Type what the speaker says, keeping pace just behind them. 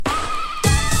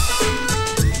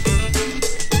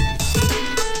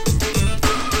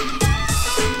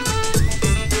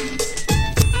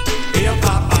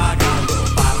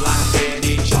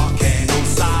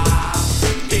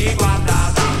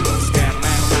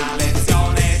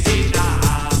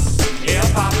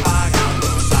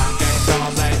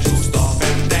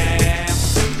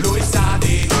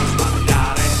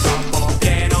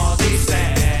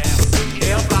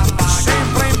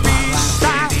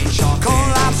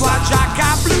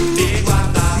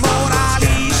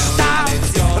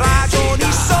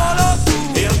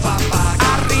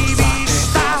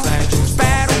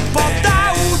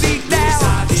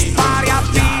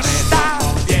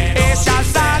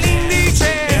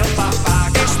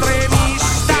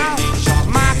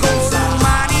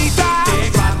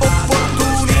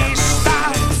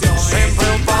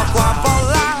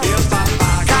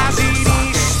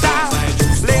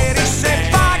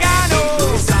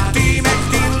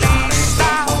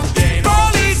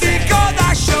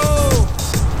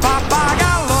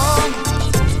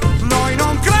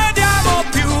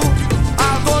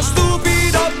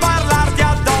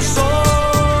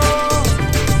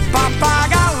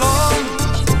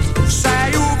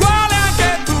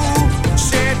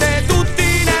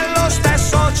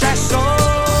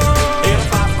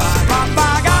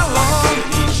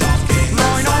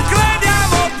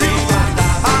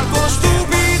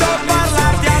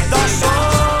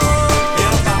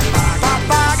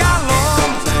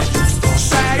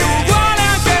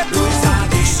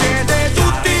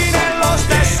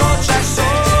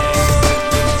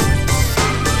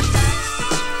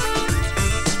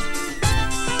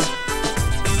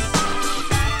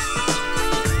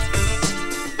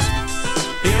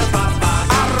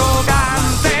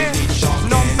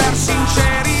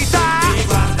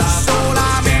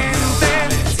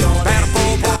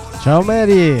Ciao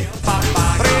Mary.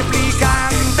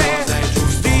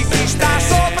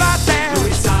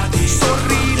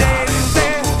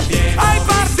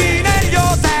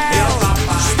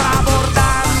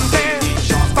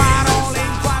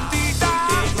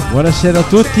 Buonasera a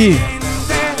tutti.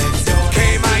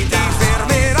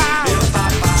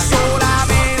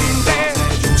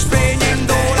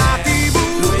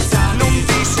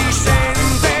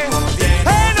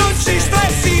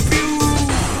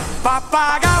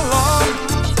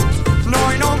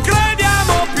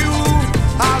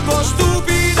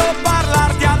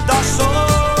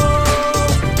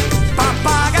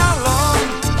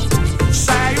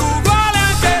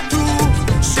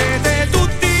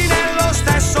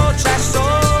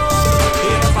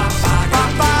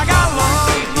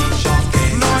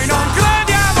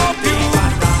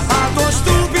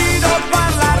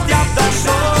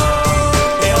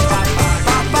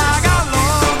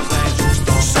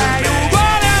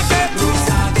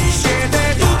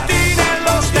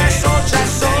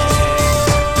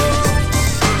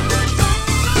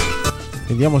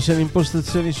 Vediamo se le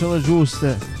impostazioni sono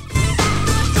giuste.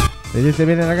 Vedete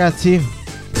bene ragazzi?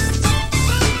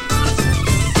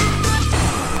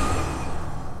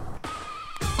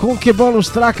 Con che bonus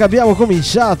track abbiamo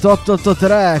cominciato?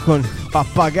 883 con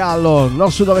Pappagallo,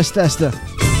 Nord Sud Ovest Est.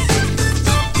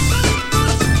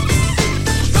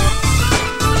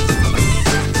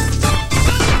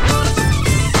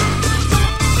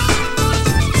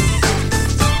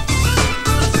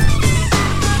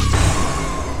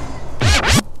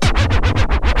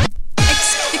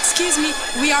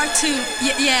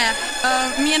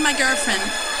 Me and my girlfriend.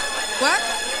 What?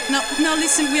 No,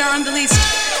 listen, we are on the list.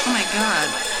 Oh my God.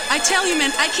 I tell you,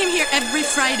 man, I came here every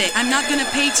Friday. I'm not gonna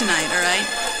pay tonight, all right?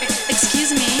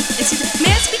 Excuse me.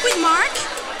 May I speak with Mark?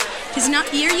 He's not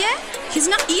here yet? He's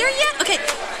not here yet? Okay,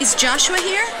 is Joshua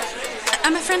here?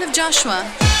 I'm a friend of Joshua.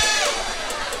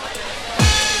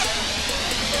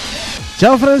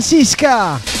 Ciao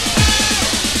Francisca!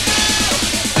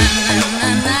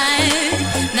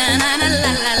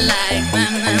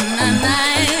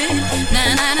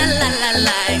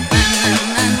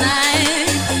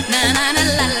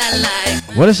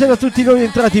 Buonasera a tutti noi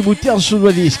entrati, buttiamo su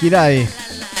due dischi, dai.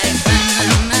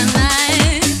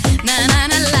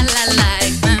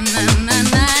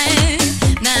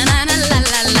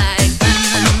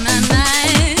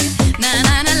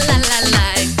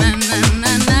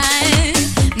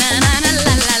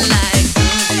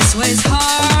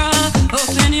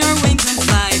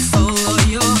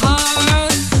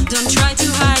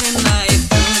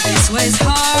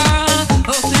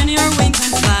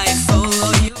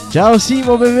 Ciao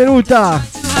Simo, benvenuta!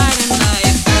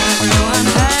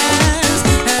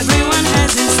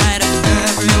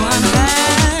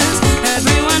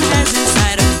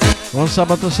 Buon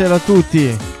sabato sera a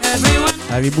tutti!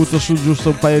 Vi butto su giusto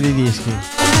un paio di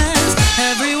dischi.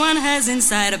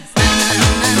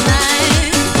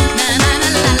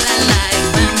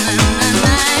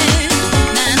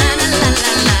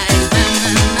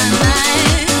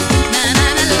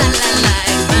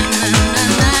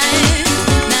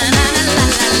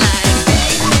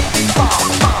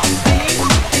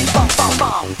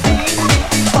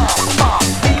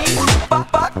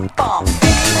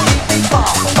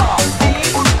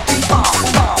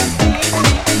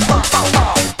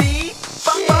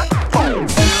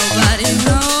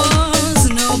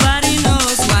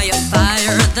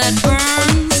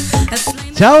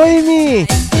 Ciao Amy!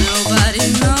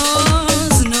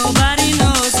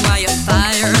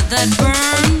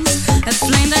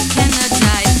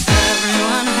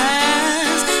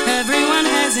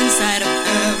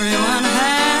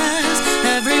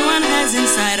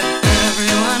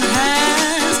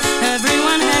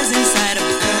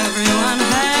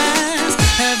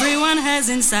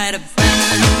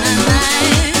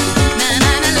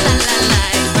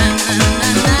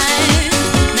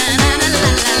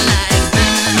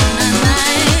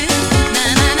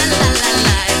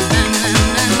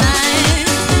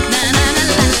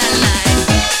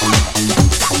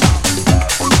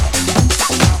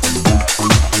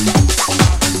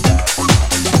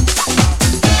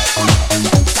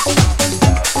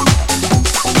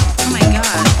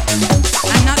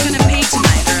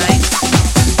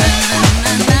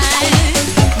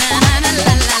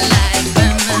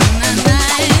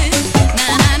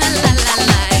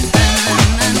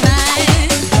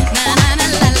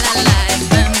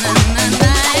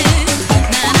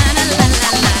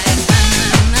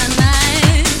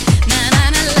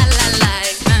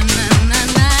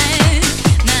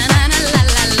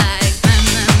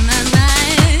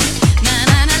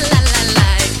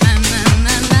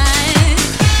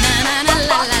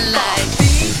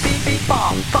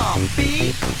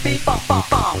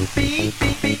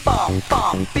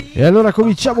 E allora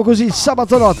cominciamo così il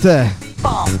sabato notte.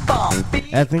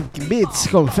 Ethnic Beats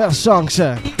con Fair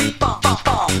Songs.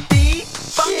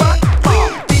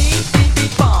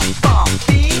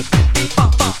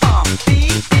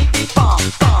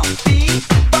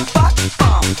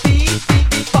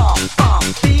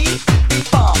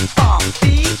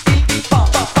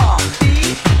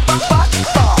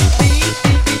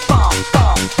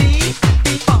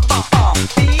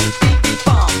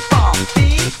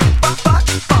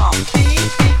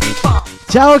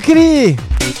 Ciao Cri!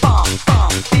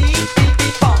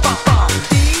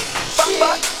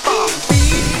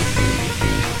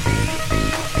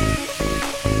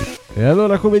 E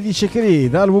allora come dice Cri,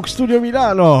 dal Book Studio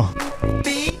Milano.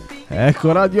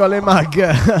 Ecco Radio alle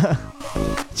Mag.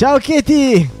 Ciao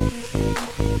Katie!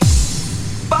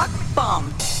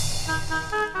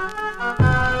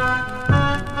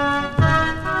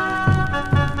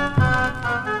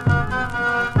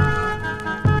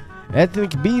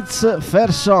 Ethnic Beats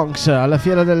Fair Songs alla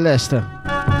Fiera dell'Est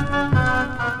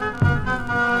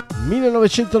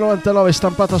 1999,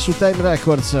 stampata su Time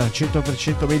Records,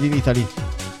 100% made in Italy.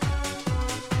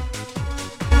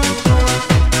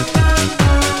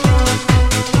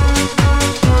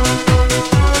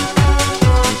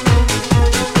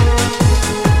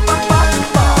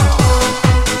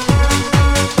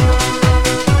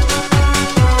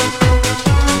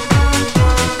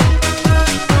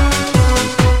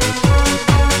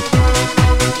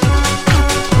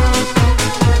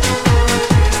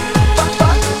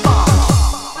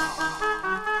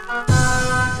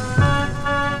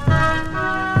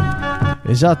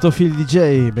 Esatto, Phil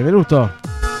DJ, benvenuto.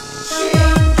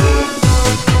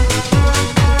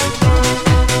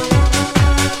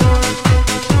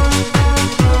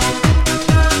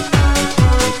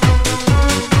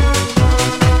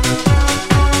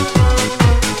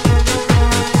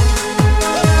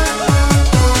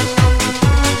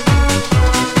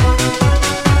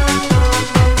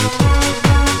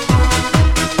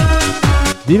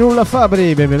 Di nulla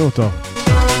Fabri, benvenuto.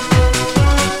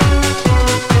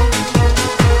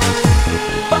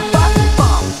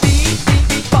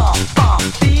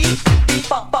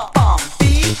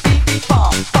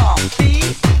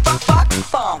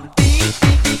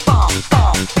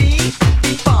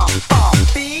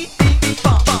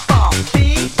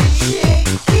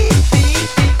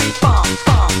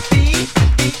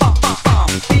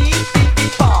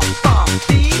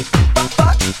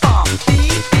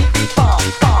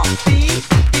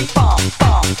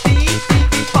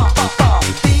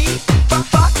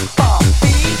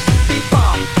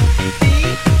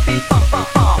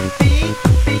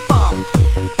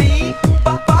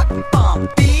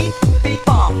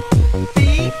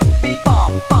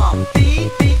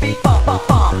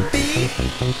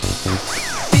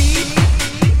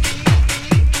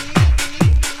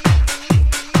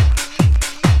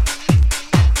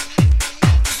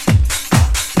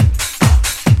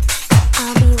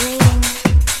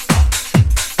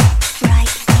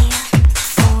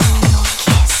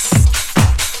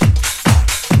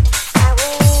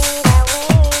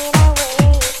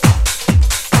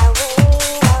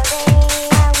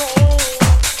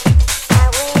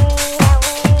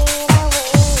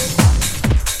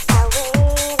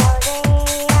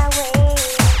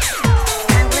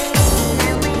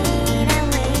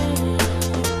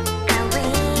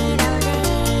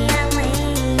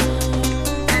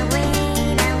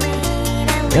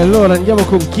 E allora andiamo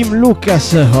con Kim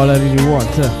Lucas, All I Really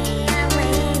Want.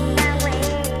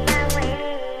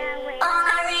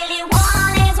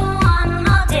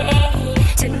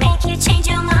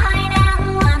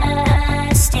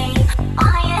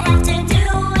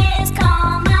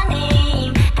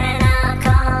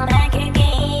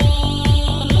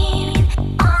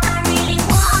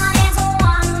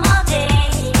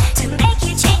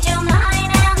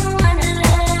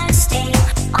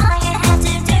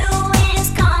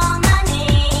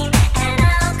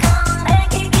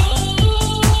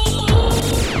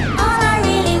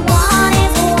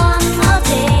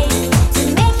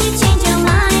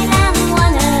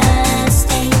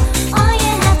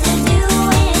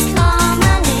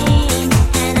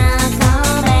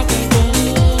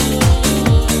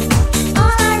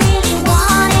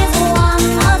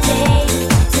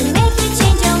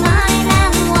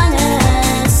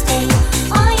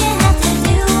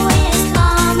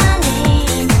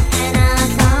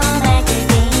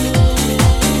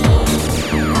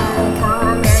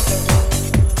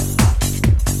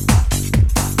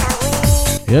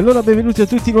 E allora benvenuti a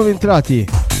tutti i nuovi entrati.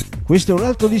 Questo è un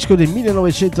altro disco del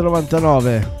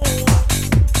 1999.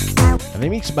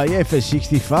 Remix by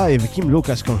F65, Kim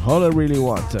Lucas con All I Really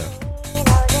Want.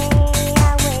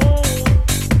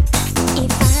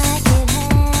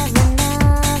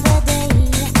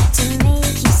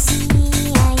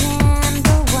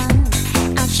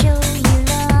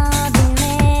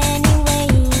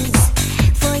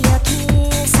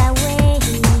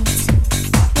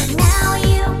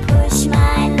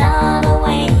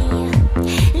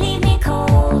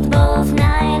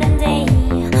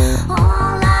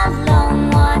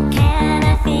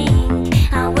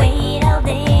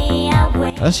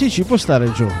 Ah sì, ci può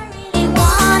stare giù.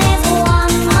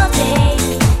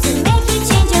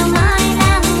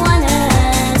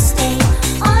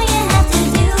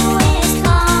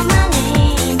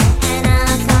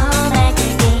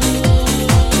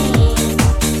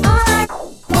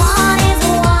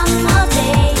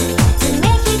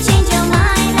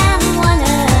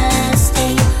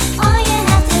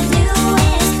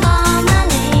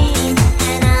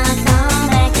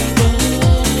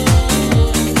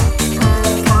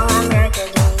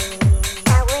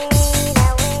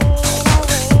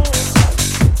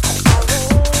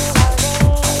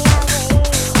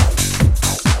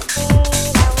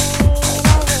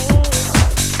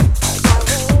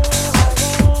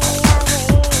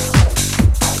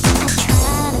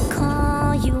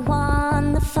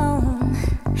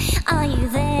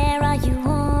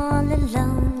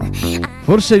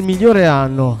 Forse il migliore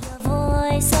anno,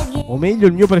 o meglio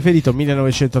il mio preferito,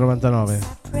 1999.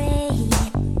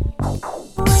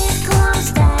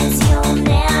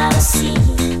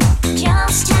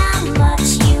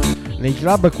 Nei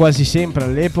club quasi sempre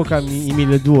all'epoca i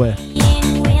 1200.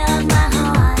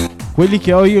 Quelli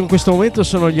che ho io in questo momento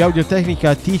sono gli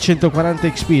Audio-Technica T140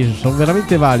 XP, sono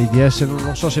veramente validi,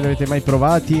 non so se li avete mai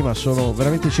provati, ma sono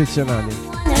veramente eccezionali.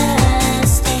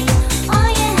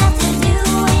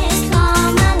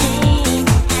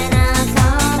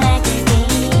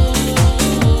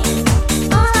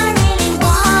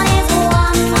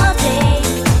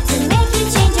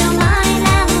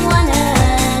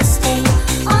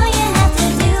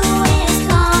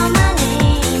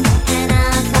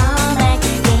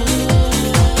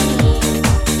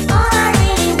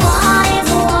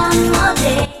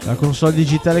 La console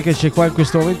digitale che c'è qua in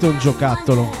questo momento è un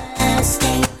giocattolo,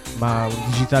 ma un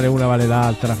digitale una vale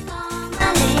l'altra.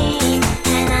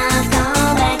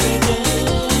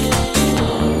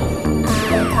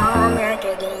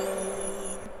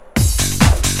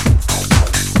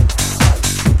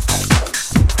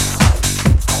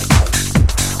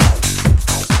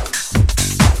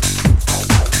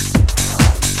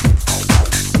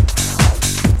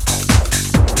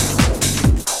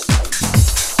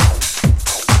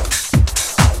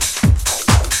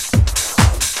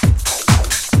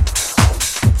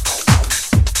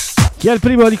 Chi è il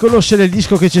primo a riconoscere il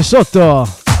disco che c'è sotto?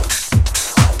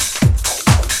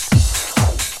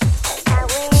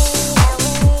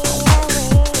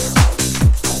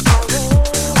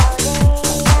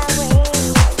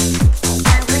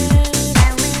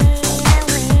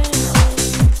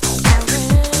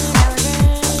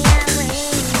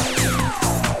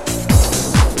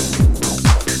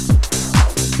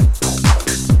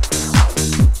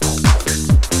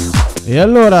 E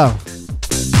allora,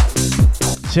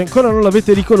 se ancora non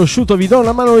l'avete riconosciuto vi do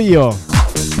una mano io.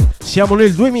 Siamo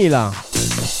nel 2000,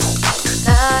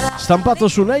 stampato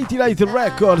su 90 Light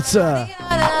Records.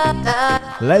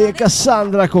 Lei è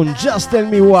Cassandra con Just Tell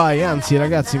Me Why. Anzi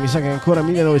ragazzi, mi sa che è ancora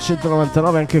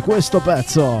 1999 anche questo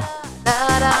pezzo.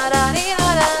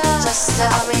 Just tell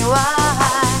me why.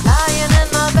 Lying in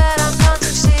my bed I'm not to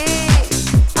see.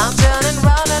 I'm turning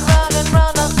round and round and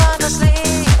round, I'm trying to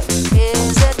sleep.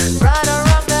 Is it right or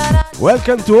wrong that I...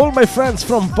 Welcome to all my friends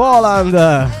from Poland.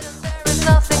 There is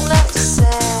nothing left to say.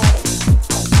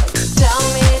 Tell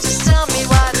me, just tell me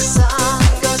why the sun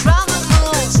goes round the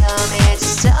moon. Tell me,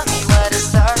 just tell me why the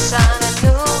stars shine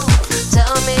anew.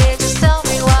 Tell me, just tell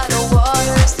me why the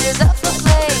water stirs up the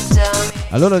flame. Tell me.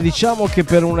 Allora diciamo che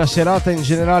per una serata in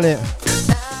generale,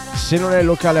 se non è il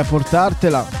locale a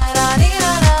portartela,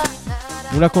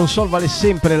 una console vale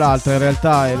sempre l'altra. In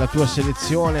realtà è la tua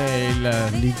selezione,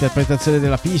 l'interpretazione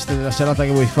della pista e della serata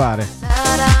che vuoi fare.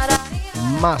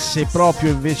 Ma se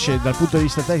proprio invece dal punto di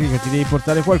vista tecnico ti devi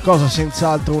portare qualcosa,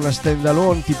 senz'altro una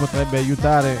standalone ti potrebbe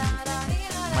aiutare,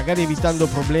 magari evitando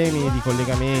problemi di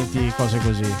collegamenti, cose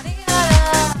così,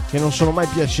 che non sono mai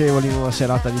piacevoli in una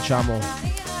serata, diciamo,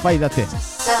 fai da te.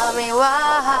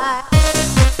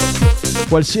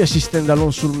 Qualsiasi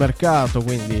standalone sul mercato,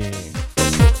 quindi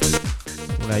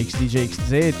una XDJ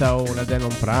XZ o una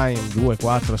Denon Prime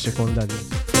 2-4 a seconda di...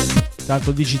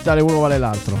 Tanto digitale uno vale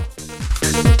l'altro.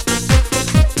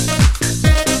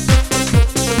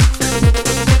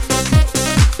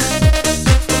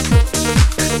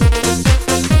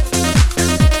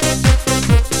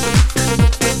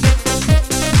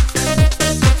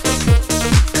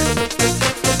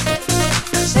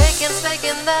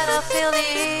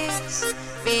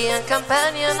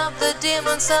 Companion of the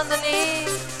demons underneath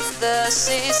the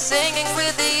sea, singing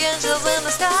with the angels in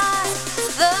the sky,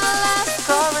 the last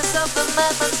chorus of the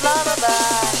madman's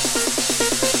lullaby.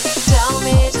 Tell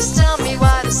me, just tell me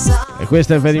why the sun. E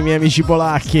questo è per i miei amici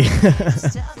polacchi.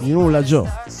 Di nulla, Joe.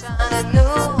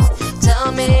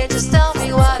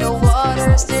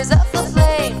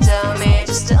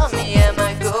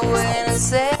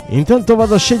 Intanto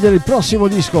vado a scegliere il prossimo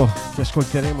disco che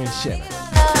ascolteremo insieme.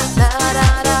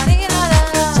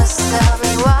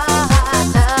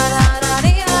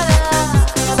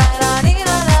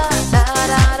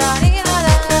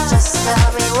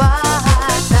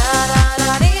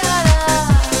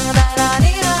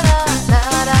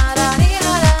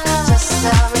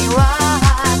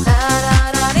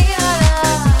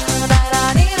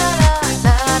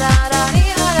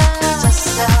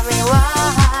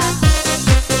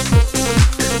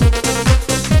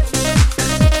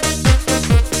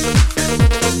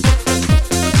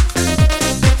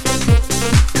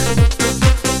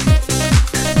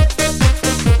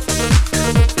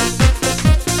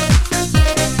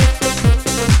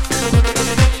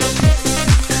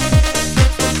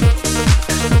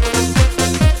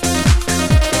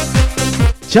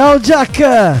 Ciao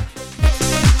Jack!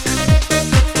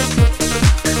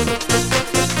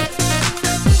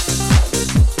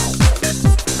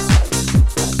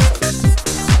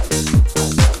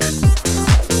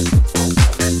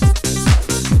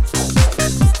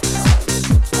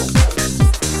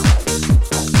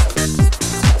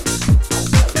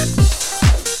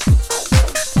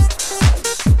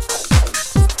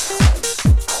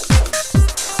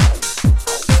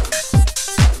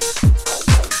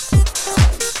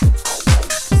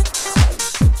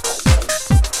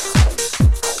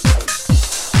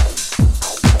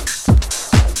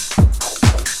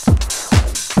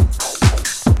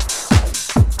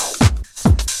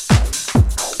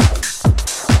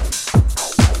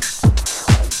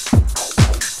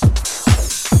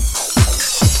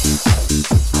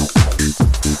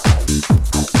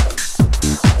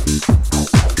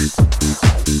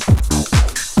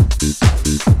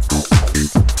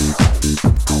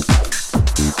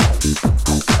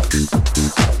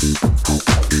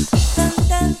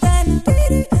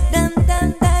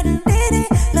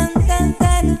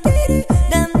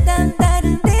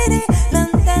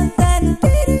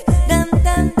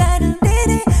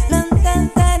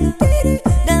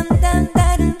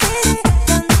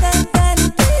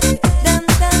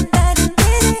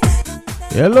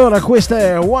 E allora questa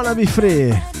è Wanna Be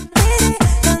Free.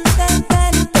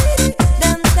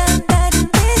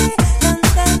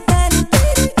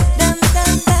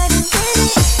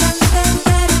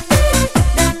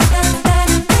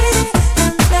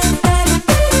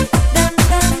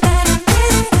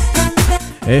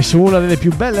 E su una delle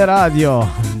più belle radio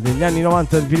degli anni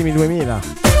 90 e primi 2000.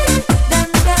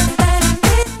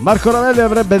 Marco Ravelli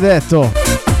avrebbe detto: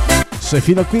 se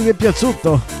fino a qui mi è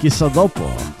piaciuto, chissà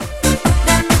dopo.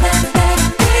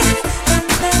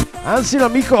 Anzi,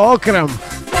 l'amico Okram.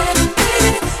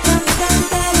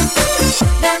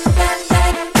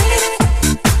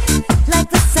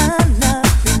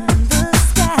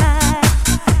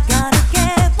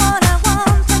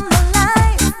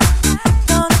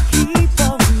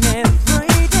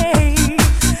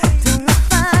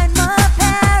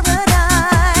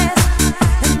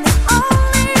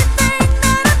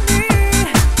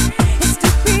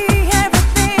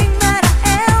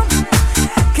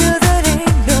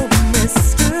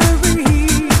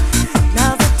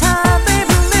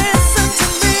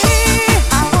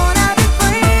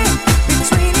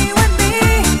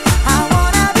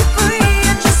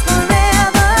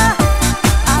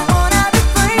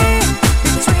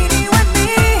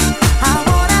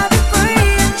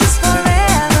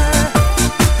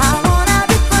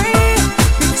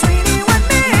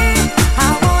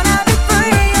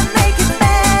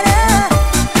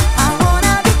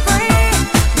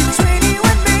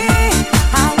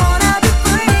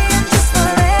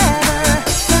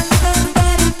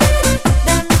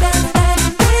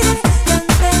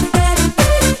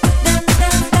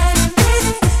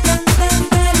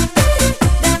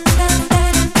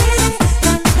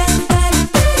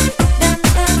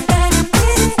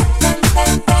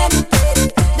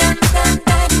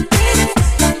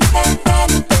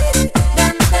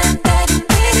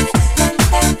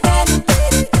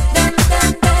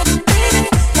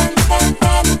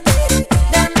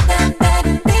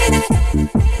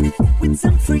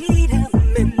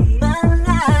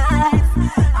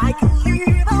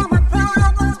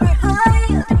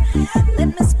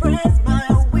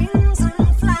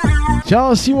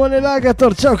 Ciao Simone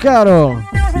Lagator, ciao caro.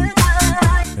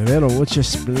 È vero, voce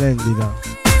splendida.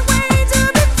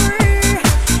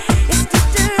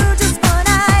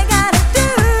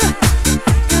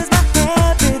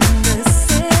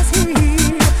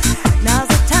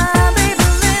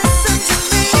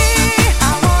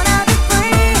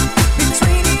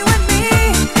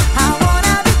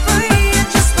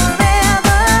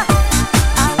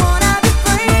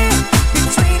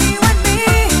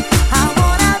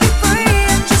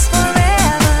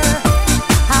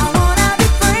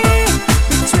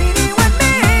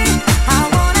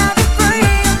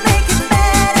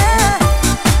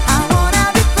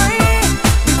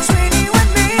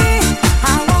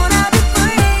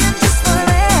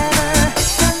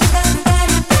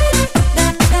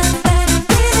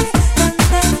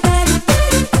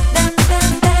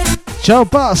 Ciao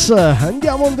Pass,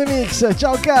 andiamo on the mix,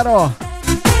 ciao caro.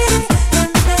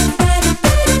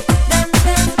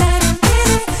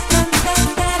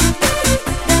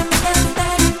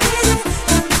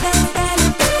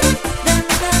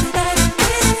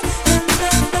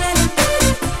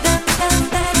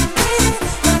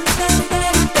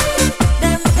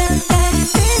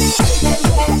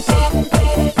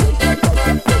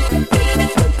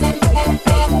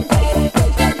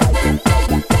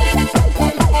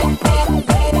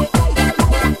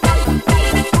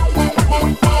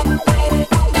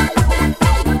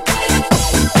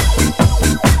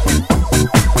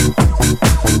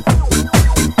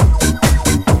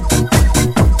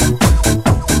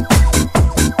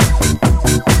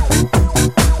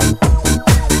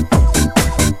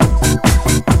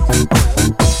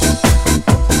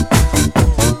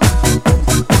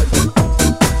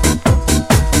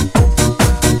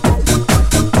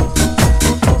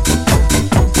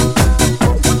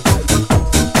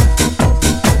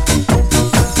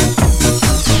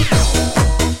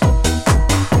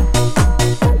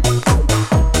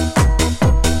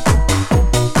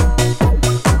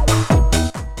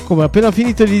 Come, ho appena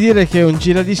finito di dire che è un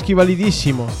giradischi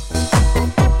validissimo.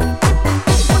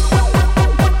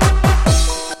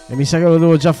 E mi sa che lo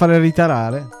devo già fare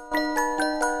ritarare.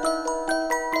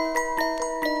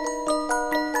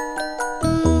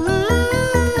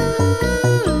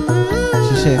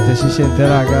 Si sente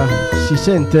raga? Si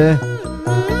sente?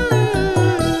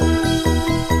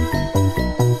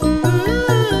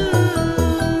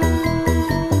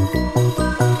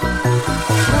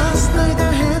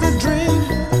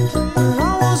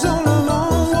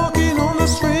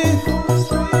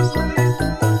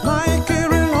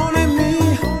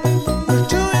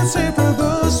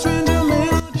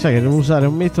 Sai che devo usare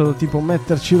un metodo tipo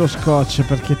metterci lo scotch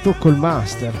perché tocco il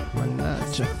master.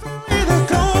 Mannaggia.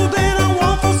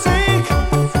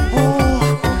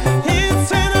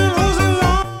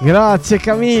 Grazie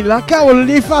Camilla. Cavolo,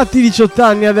 li hai fatti 18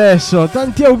 anni adesso.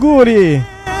 Tanti auguri.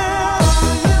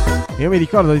 Io mi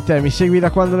ricordo di te, mi segui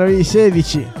da quando ne avevi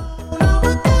 16.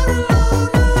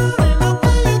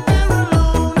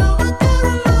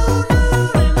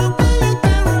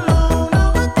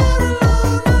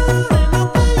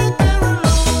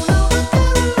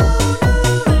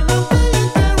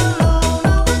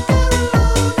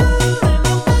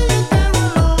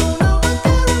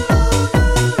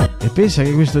 Pensa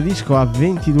che questo disco ha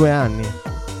 22 anni.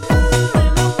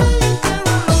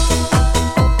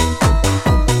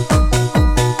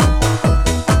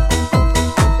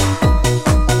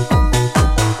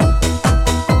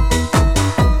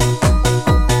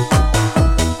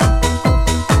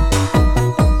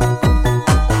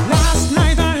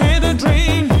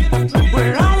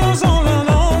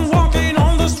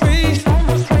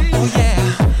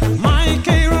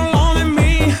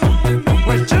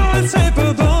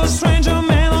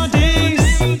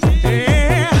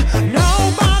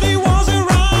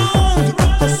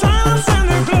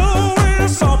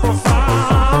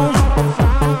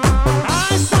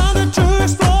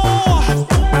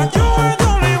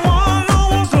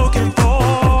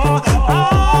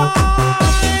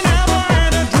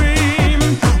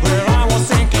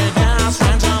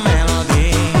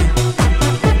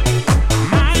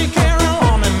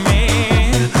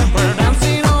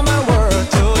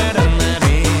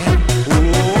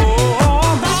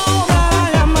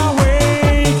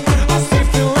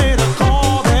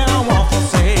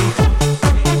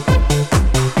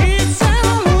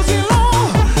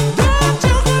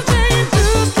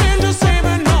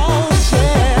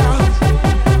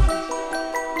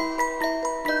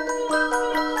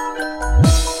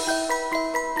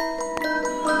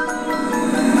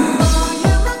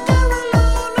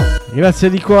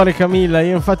 Grazie di cuore Camilla,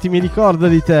 io infatti mi ricordo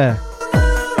di te.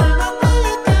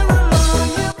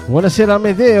 Buonasera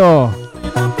Amedeo.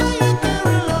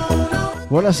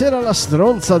 Buonasera alla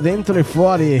stronza dentro e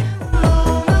fuori.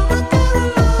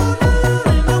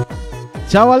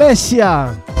 Ciao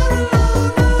Alessia.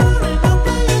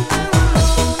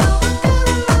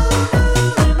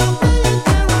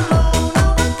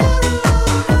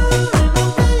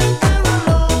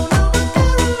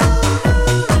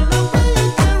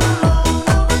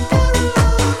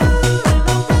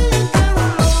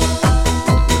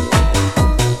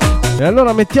 E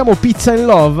allora mettiamo Pizza in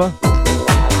Love?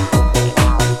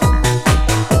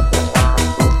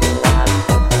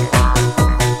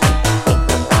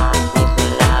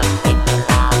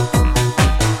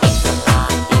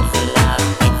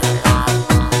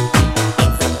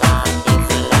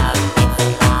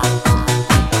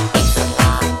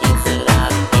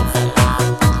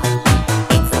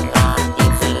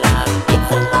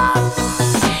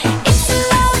 It's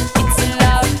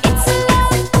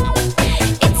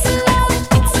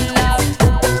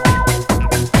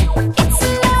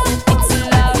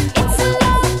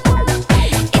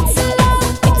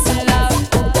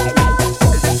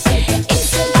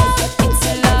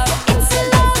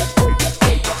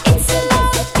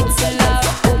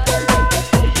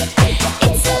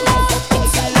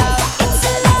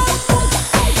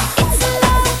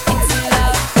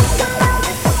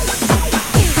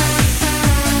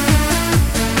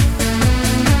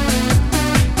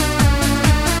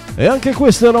E anche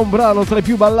questo era un brano tra i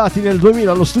più ballati nel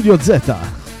 2000 allo Studio Z.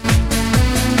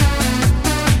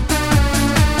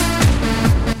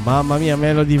 Mamma mia,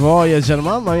 Melody Voyager,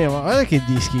 mamma mia, ma guarda che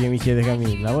dischi che mi chiede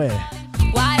Camilla, uè.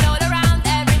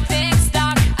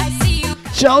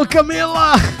 Ciao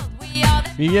Camilla!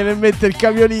 Mi viene in mente il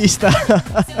camionista.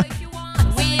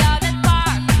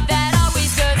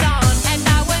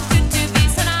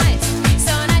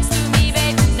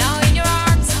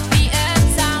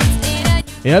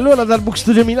 E allora dal Book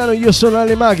Studio Milano io sono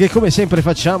alle maghe e come sempre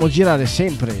facciamo girare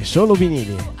sempre solo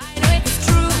vinili.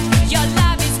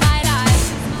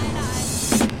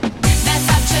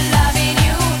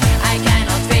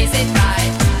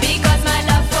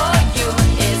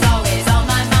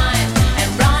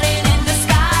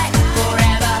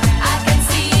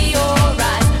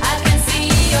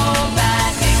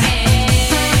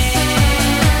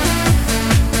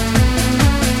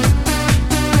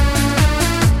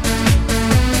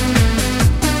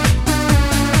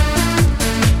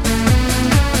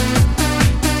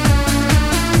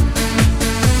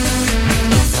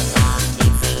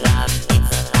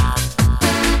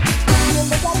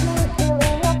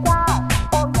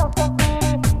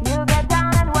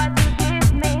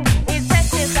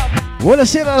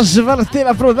 Buonasera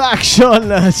Svartela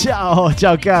Production, ciao,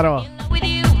 ciao caro.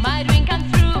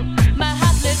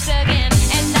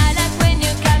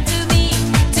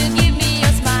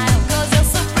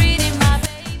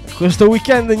 Questo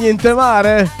weekend niente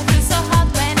mare?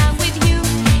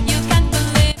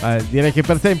 Direi che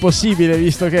per te è impossibile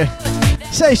visto che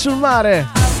sei sul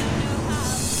mare.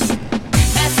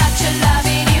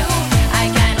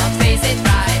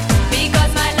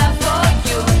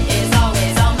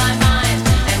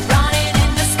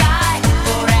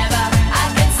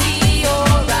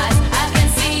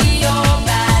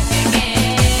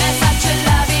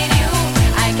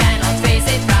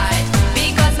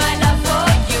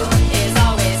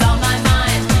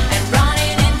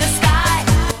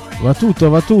 Va tutto,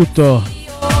 va tutto.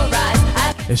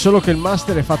 È solo che il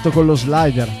master è fatto con lo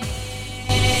slider.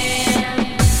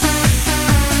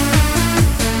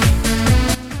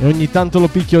 E ogni tanto lo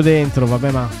picchio dentro,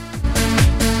 vabbè ma...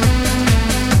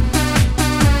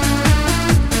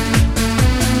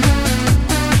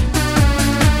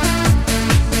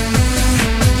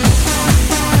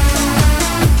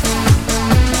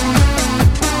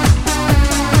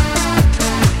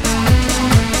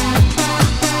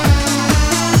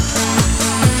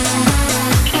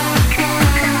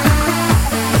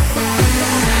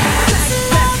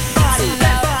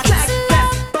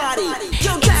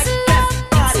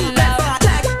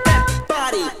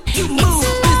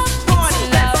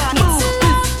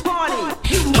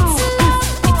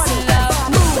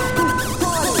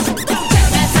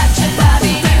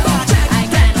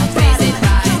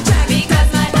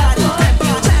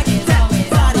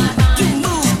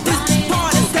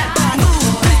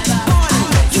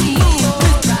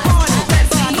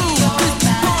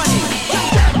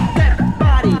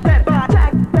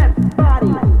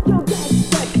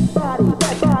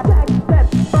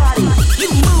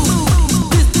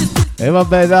 E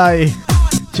vabbè dai,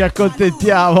 ci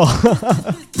accontentiamo.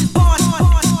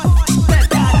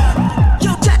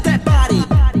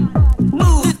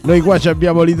 Noi qua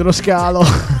abbiamo l'idroscalo.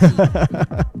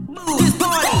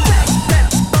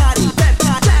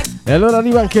 E allora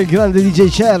arriva anche il grande DJ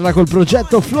Cerra col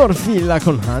progetto Florfilla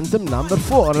con Anthem Number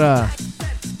 4.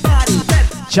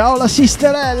 Ciao la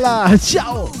sisterella,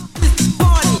 ciao!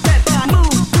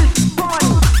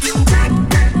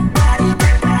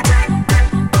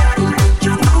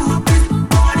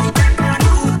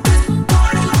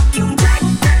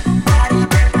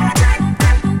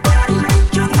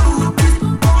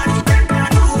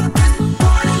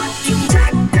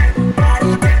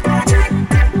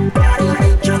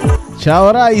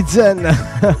 Ciao Ryzen.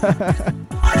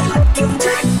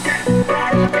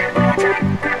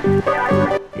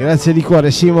 Grazie di cuore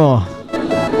Simo.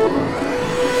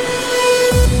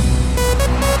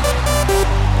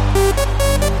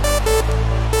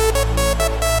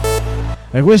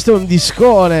 E questo è un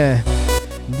discone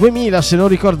 2000 se non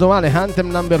ricordo male,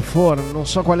 Anthem Number 4. Non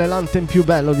so qual è l'anthem più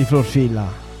bello di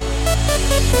Florfilla.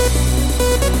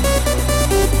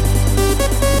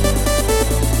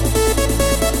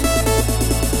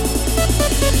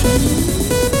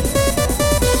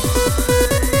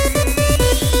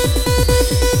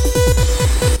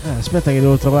 Aspetta che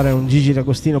devo trovare un Gigi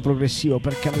D'Agostino progressivo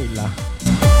per Camilla.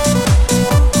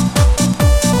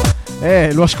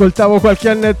 Lo ascoltavo qualche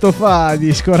annetto fa,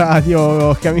 disco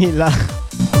radio Camilla.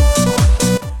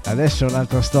 Adesso è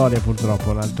un'altra storia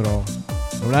purtroppo,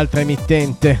 un'altra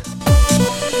emittente.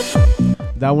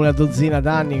 da una dozzina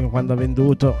d'anni quando ha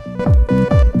venduto.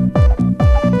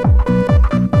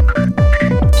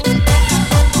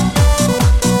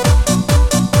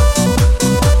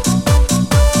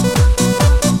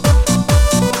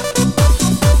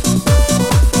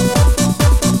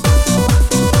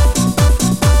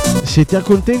 Se ti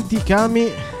accontenti, Cami,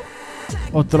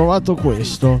 ho trovato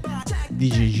questo di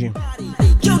Gigi.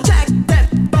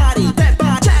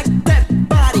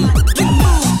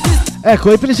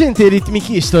 Ecco, hai presente i Rhythmic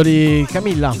History,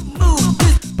 Camilla?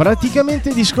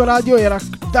 Praticamente Disco Radio era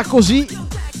da così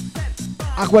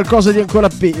a qualcosa di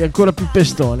ancora più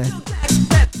pestone,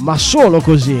 ma solo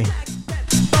così.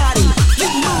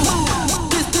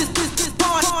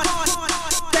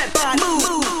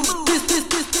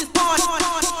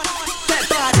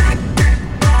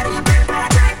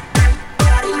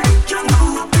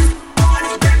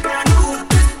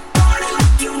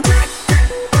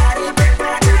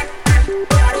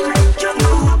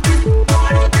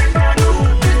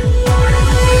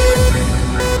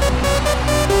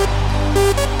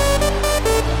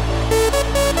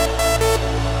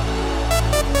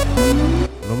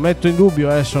 Metto in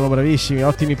dubbio, sono bravissimi,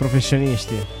 ottimi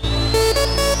professionisti.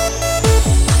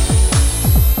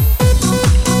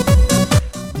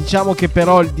 Diciamo che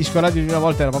però il disco radio di una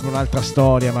volta era proprio un'altra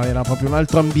storia, ma era proprio un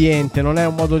altro ambiente, non è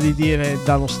un modo di dire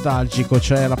da nostalgico,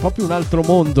 cioè era proprio un altro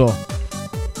mondo.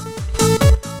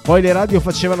 Poi le radio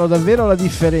facevano davvero la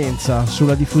differenza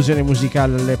sulla diffusione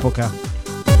musicale all'epoca.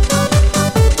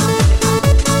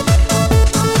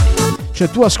 Cioè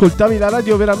tu ascoltavi la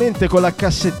radio veramente con la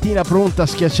cassettina pronta a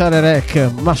schiacciare rec,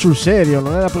 ma sul serio,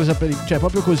 non era presa per cioè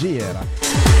proprio così era.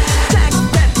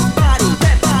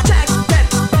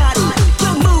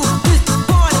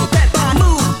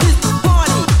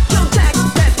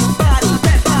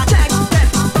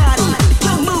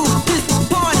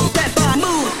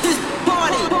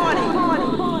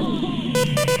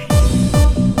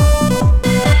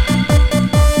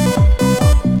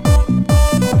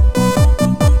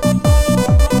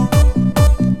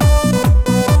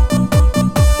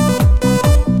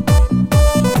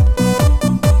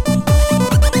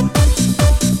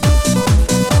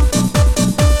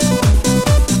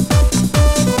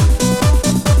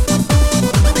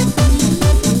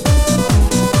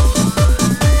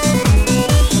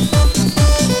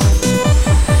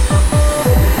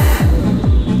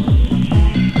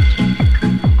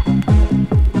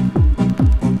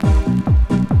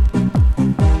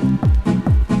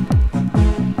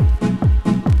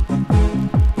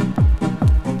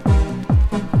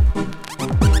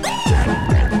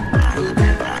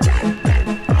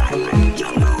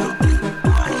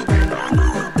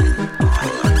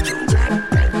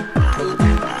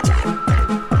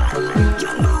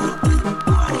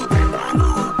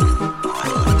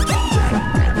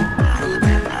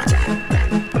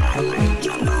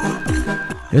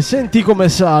 E senti come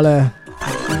sale.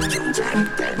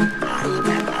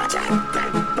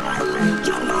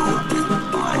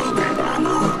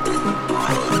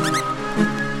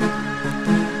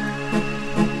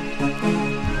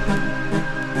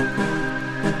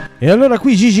 E allora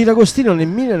qui Gigi D'Agostino nel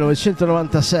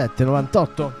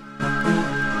 1997-98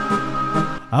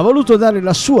 ha voluto dare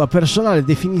la sua personale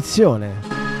definizione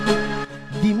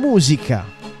di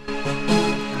musica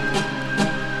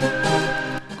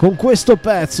con questo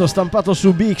pezzo stampato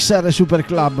su BXR Super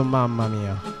Club, mamma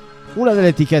mia, una delle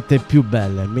etichette più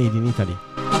belle, Made in Italy,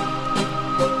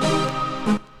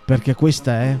 perché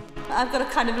questa è I've got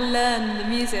to kind of learn the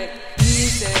music.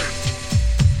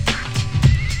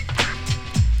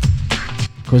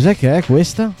 Cos'è che è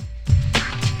questa?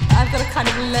 I've got to kind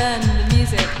of learn the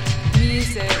music.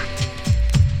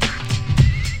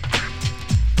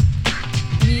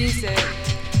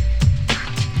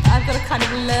 I've got to kind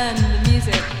of learn the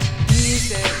music.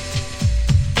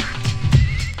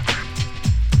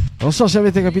 Non so se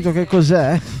avete capito che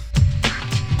cos'è.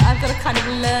 I've got to kind of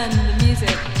learn the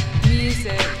music.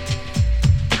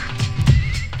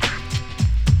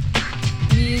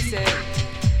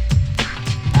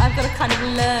 I've got to kind of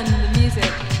learn the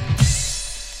music.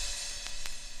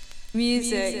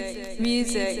 Music.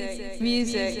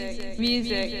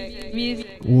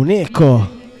 Un eco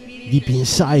Deep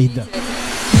Inside.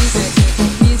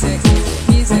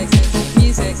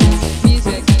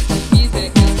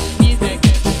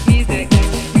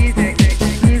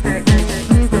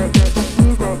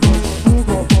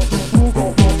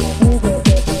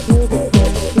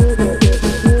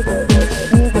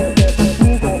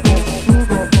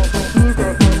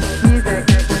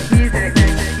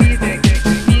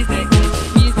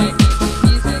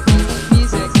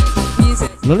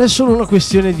 Non è solo una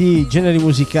questione di generi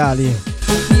musicali,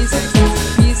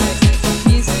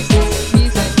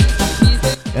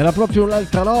 Era proprio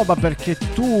un'altra roba, perché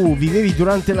tu vivevi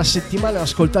durante la settimana,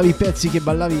 ascoltavi i pezzi che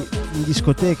ballavi in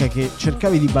discoteca, che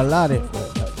cercavi di ballare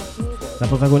da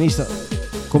protagonista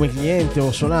come cliente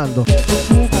o suonando,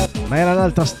 ma era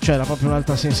un'altra, cioè era proprio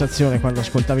un'altra sensazione quando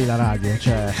ascoltavi la radio,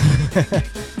 cioè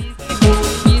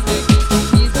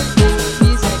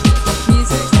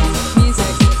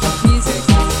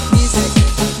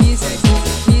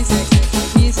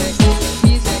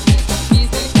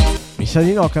mi sa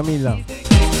di no, Camilla.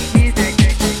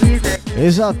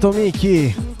 Esatto,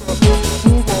 Miki.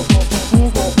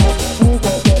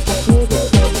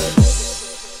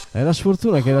 È la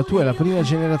sfortuna che la tua è la prima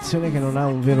generazione che non ha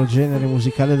un vero genere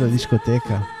musicale da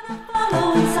discoteca.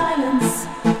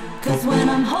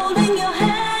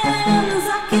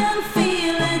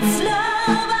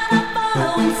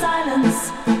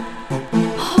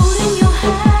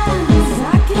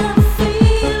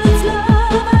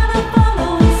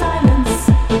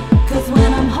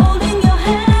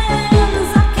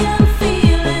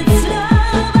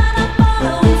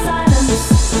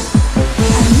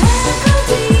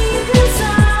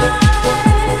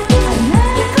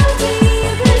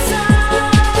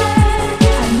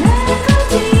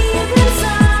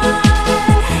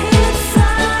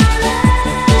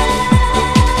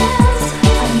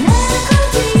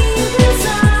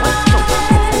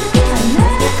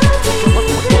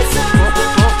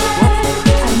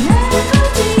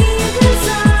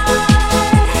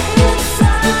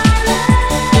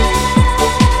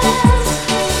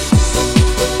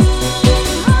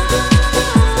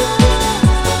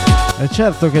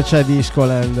 Certo che c'è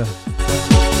Discoland.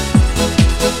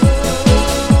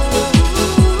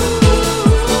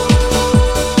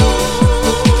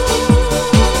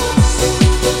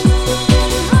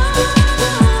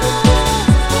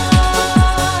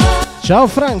 Ciao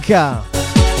Franca.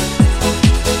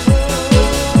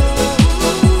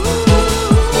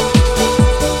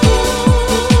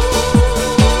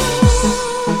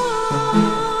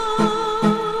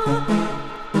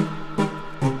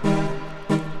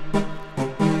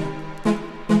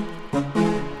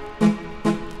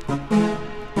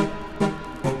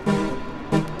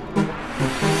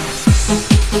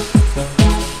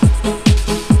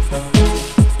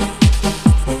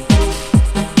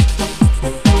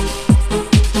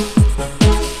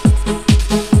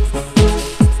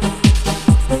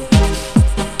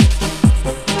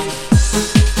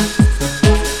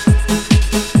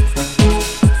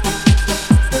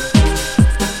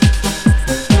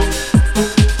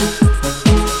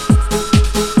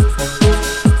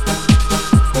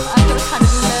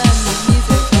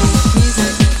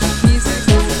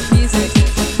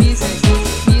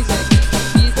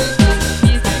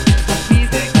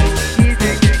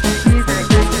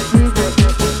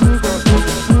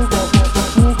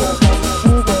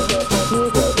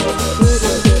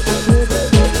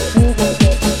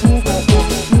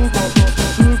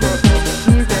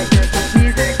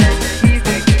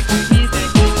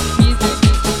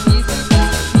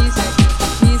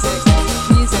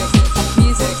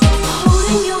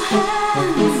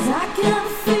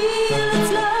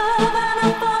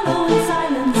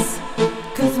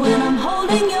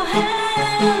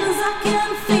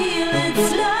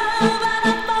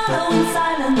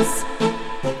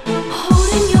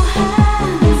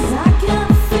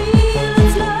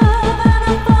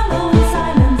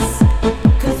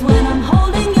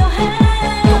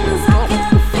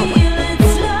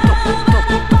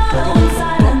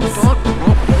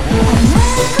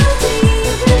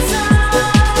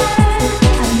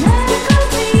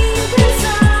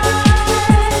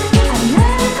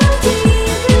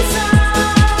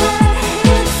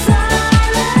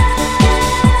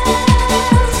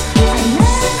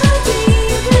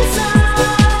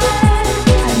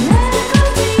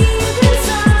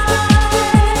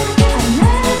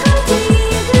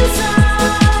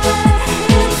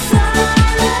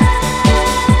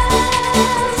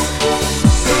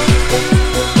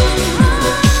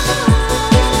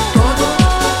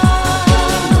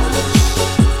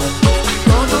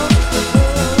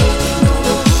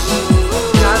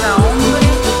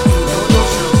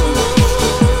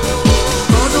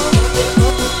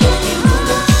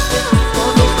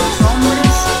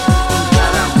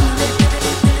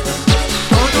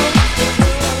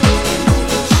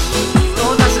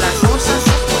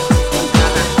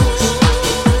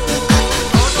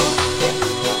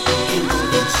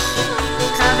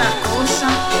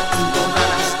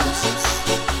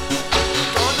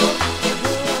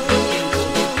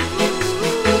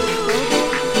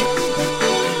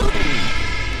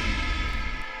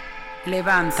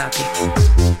 Levantati.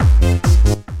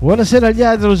 Buonasera agli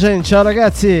Hydrogen, ciao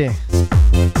ragazzi.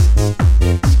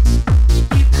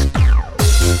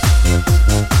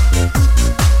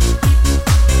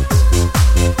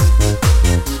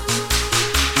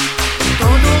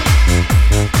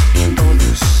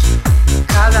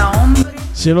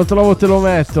 Se lo trovo te lo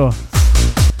metto.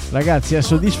 Ragazzi,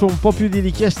 soddisfo un po' più di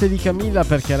richieste di Camilla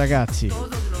perché, ragazzi,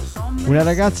 una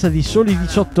ragazza di soli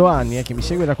 18 anni che mi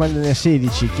segue da quando ne ha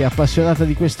 16, che è appassionata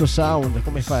di questo sound,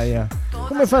 come fai a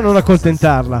non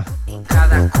accontentarla?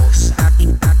 Cada cosa,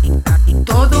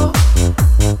 todo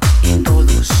en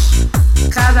todos,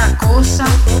 cada cosa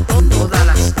en todas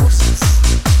las cosas,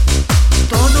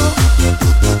 todo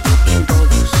en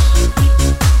todos,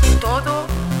 todo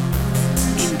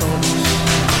en todos.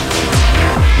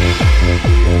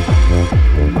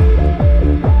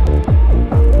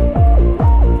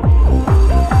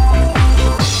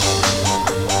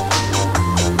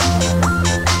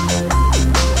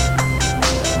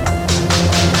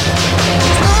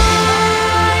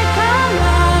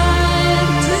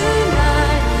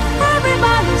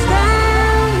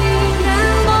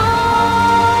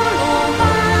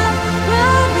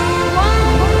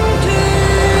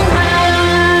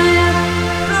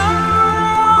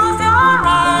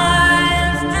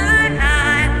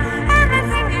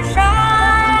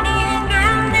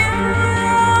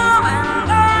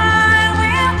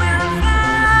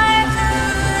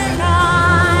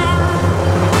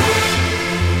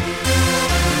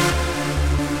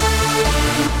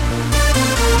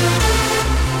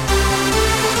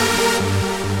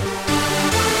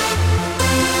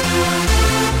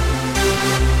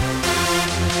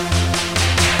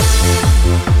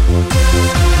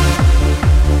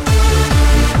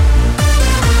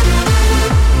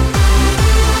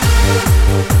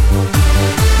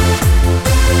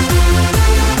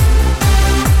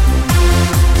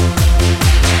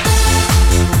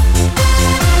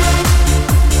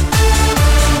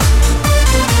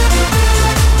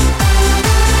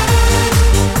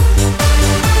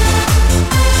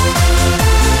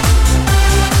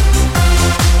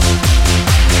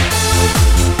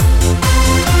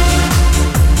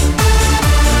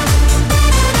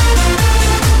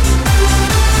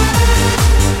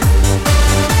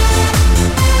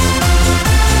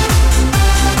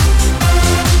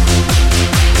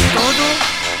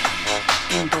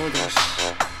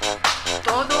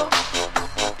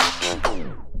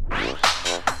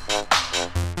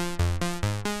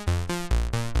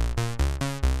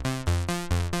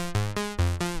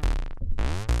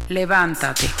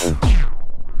 Levántate.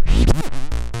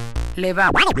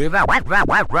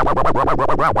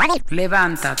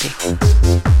 Levántate.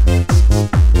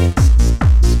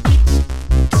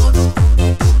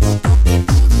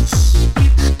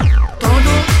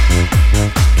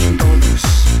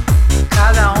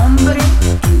 Cada hombre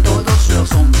en todos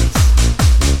los hombres.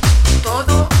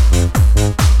 Todo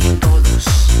en todos.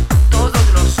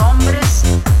 Todos los hombres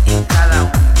en cada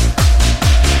hombre.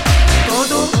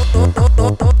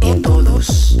 Todo en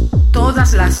todos.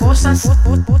 Todas las cosas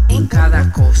en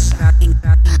cada cosa.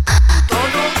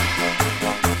 Todo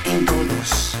en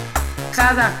todos.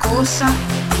 Cada cosa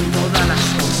en todas las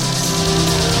cosas.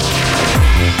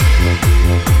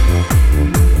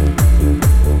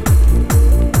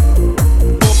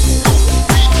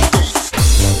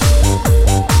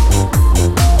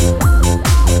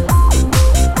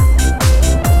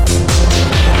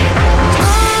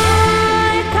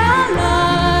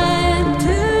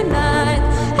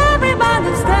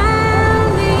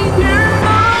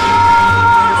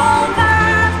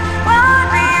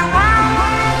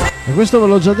 E questo ve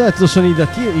l'ho già detto, sono i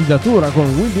Datura con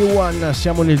Will Be One,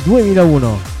 siamo nel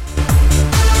 2001.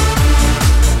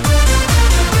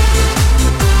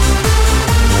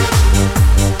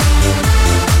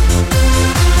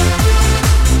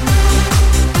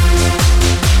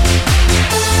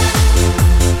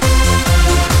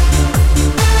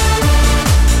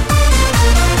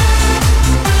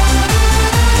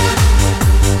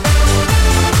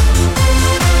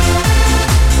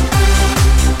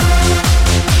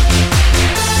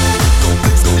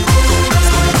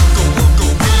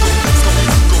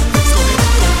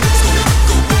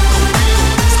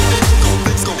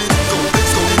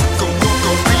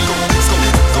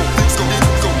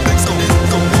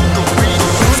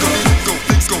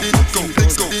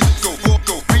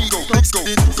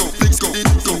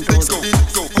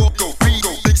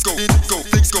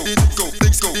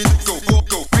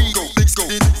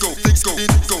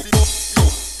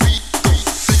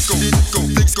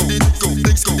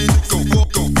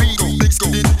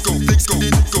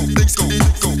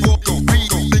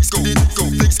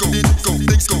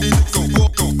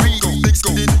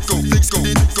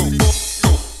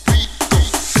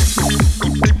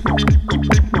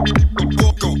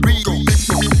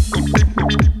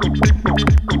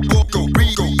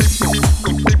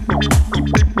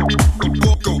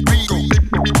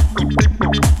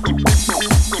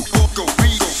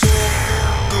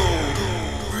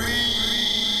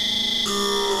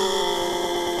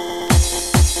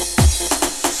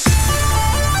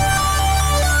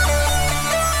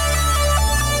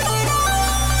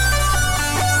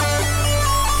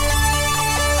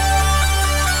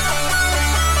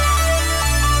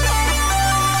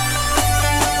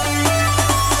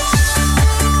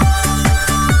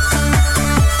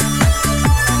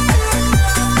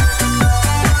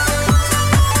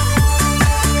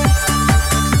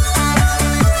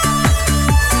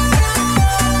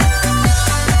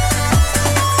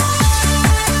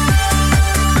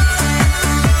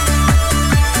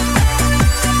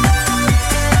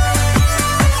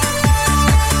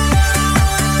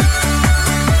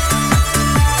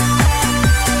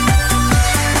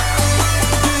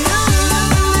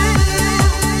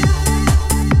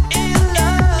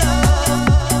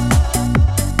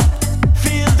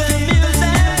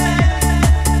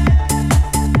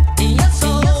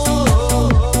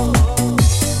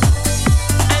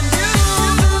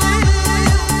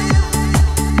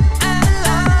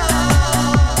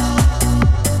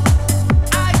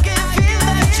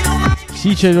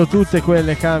 Dicelo tutte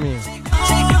quelle, Cami.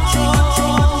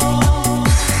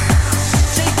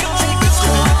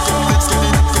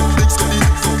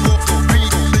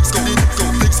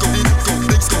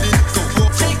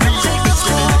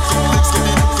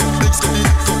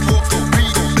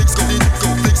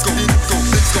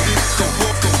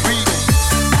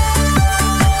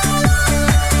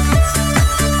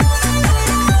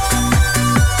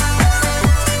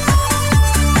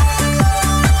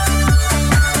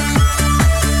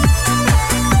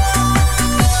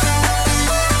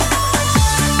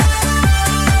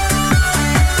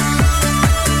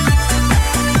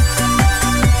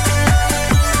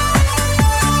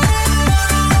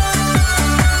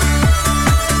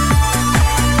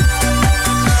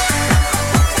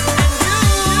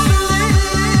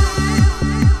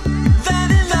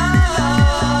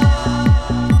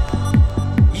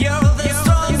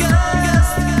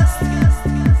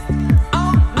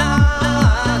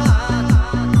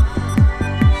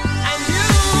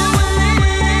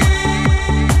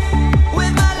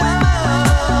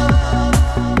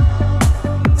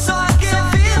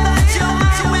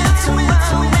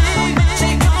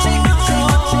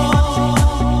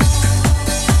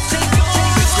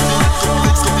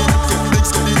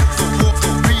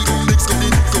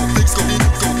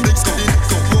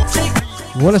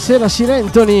 Buonasera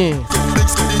Sirentoni.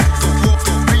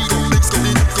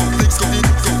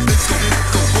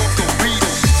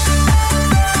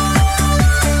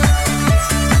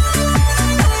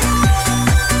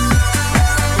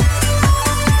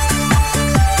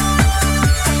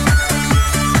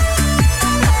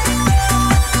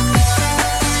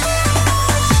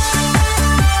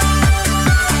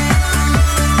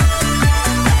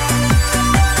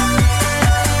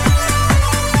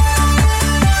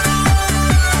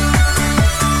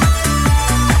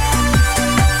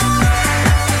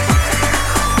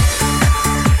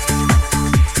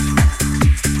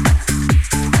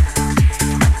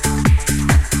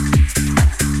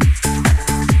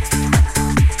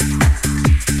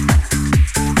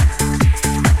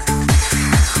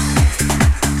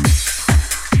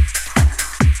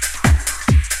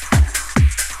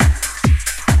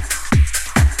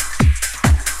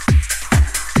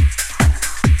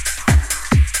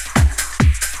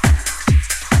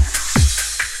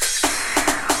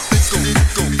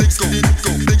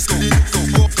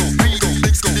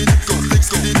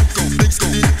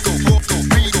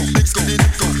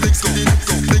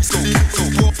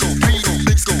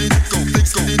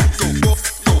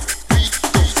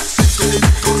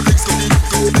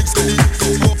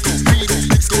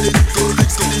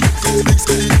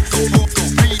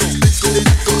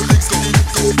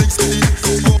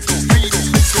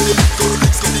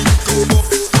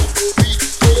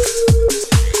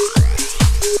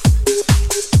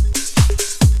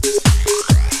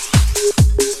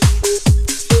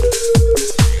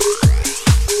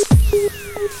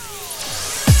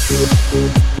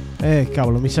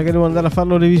 Cavolo, mi sa che devo andare a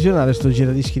farlo revisionare sto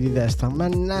giradischi di destra.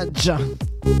 Mannaggia.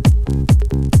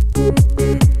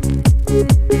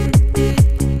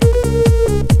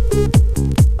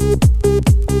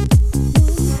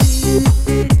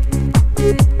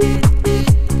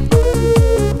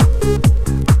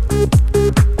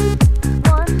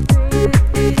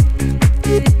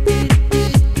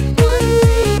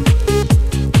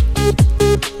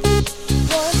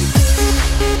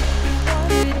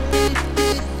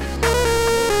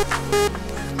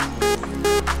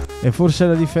 E forse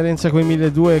la differenza con i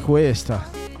 1200 è questa,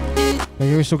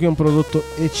 perché questo qui è un prodotto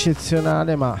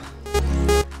eccezionale, ma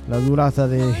la durata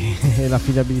e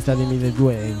l'affidabilità dei 1200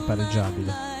 è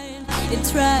impareggiabile. It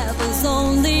travels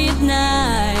only at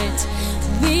night.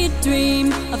 We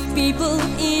dream of people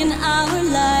in our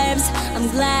lives. I'm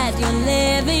glad you're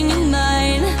living in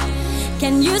mine.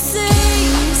 Can you see?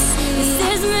 This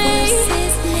is me,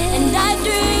 and I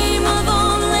dream of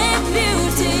only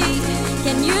beauty.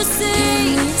 Can you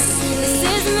see? This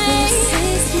is me,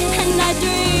 and I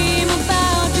dream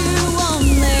about you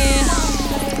only.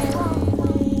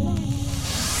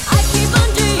 I keep on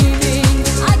dreaming,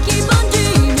 I keep on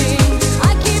dreaming,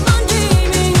 I keep on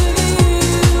dreaming of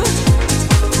you.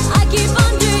 I keep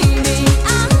on dreaming,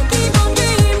 I keep on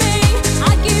dreaming,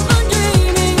 I keep on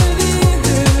dreaming of you.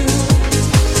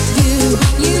 You,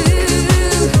 you,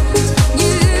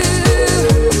 you.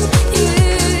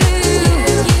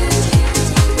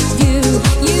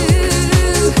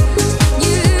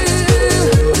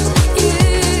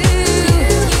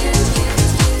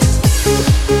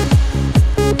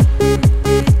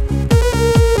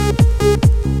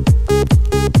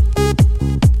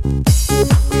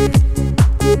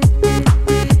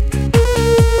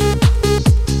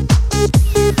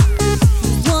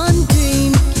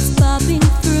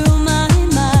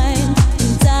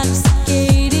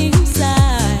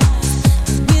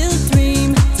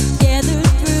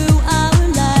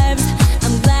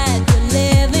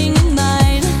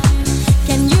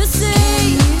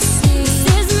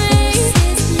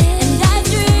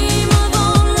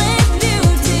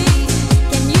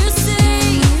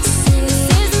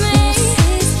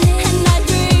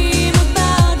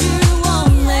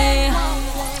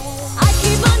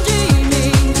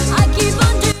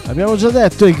 Abbiamo già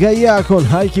detto il Gaia con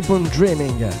I Keep on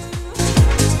Dreaming.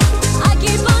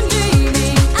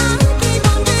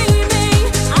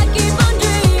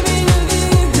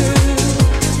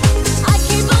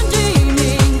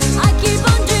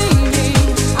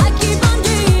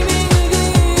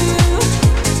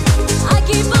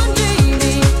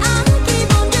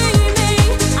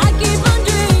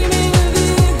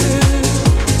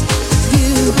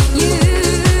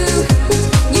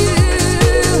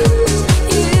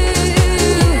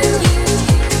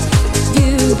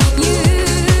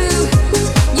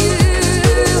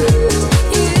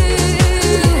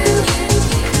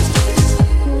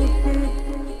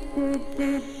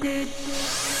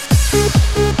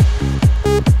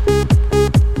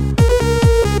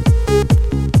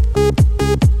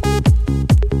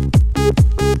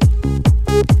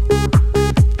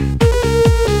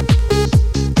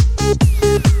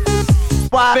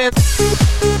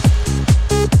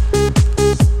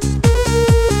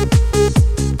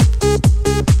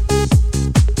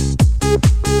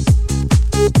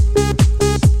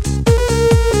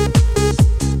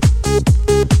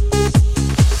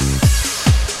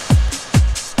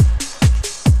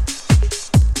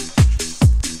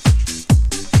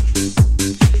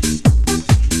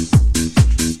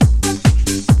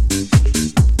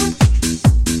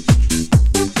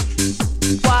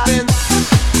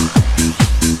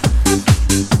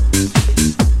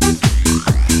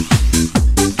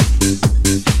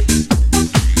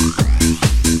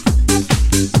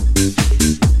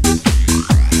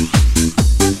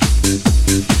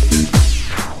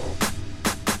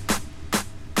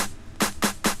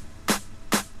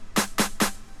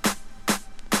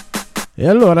 E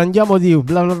allora andiamo di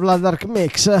bla bla bla Dark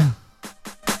Mix.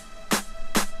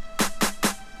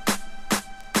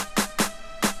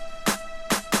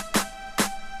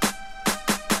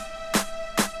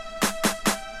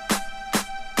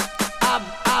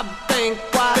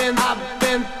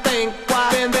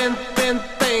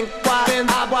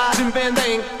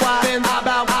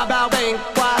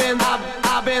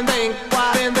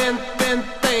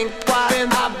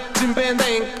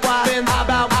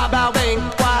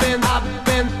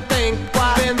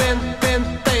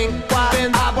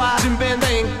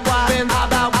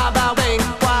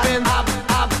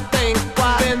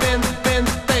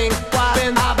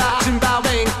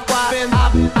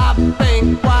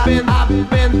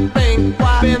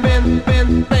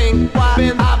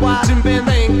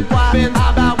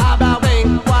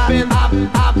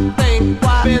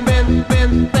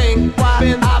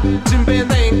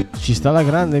 Ci sta la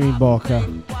grande mi bocca.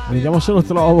 Vediamo se lo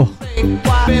trovo.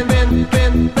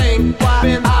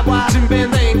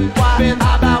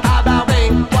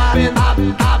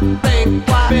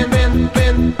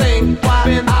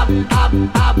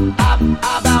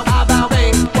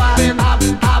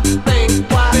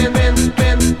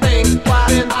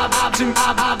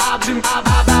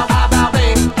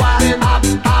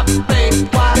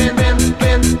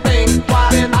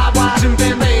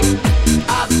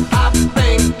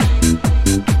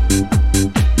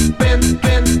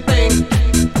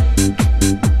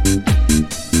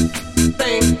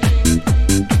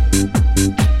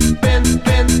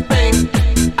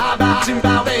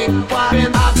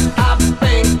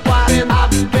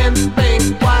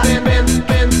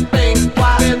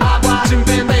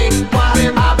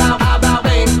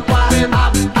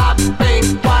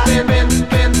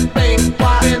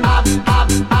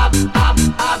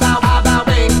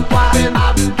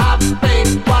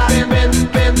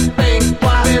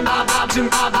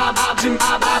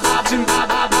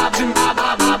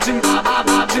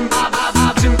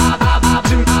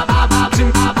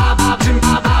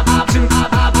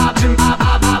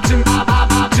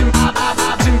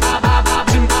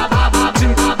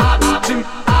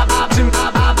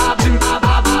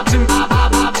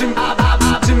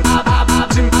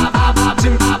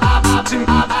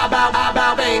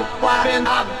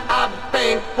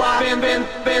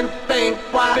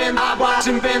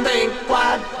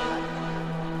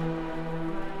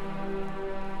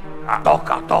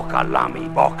 Toca la mi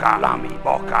boca, la mi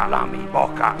boca, la mi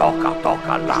boca,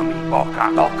 toca la mi boca,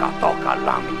 toca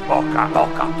la mi boca,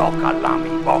 toca la mi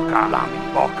boca, la mi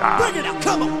boca. Bring it out,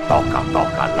 come on.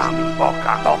 Toca la mi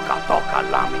boca, toca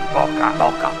la mi boca,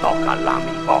 toca la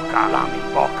mi boca, la mi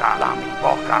boca, la mi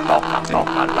boca,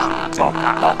 toca la mi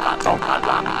boca, toca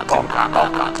la mi boca,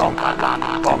 toca la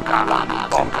mi boca, la mi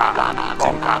boca, la mi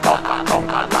boca,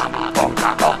 toca la mi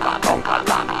boca, toca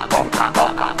la mi boca,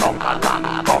 toca la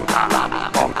mi boca, la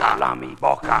mi boca, la mi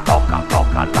boca,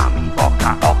 toca la mi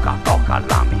boca, toca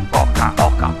la mi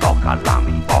boca, toca la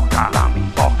mi boca, la mi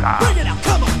boca. Bring it out,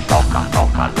 come on. Toca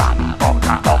la mi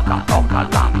boca, toca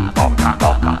la mi boca,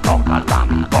 toca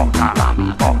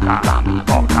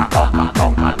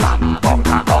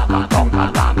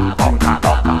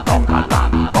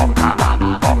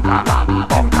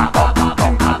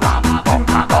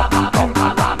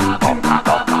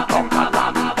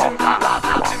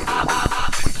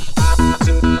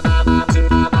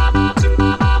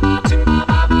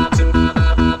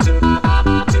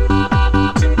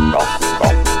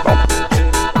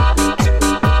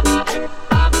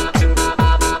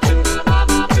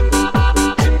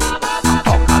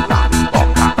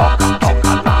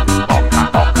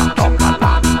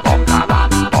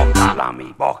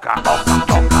bocca, tocca,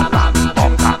 tocca la mi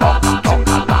bocca, tocca, tocca la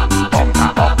mi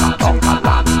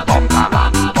bocca, tocca,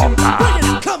 tocca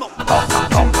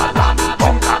la mi bocca,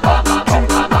 la mi bocca.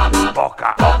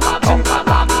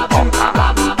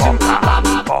 Tocca, tocca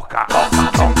la mi bocca, tocca, tocca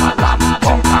la mi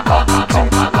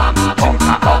bocca,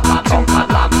 tocca,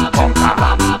 tocca la mi bocca, la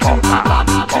mi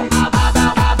bocca, la mi bocca,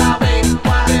 tocca, tocca la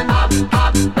mi bocca, tocca, tocca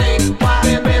la mi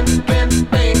bocca,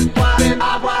 tocca, tocca la mi bocca, la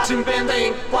mi bocca,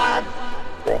 la mi bocca.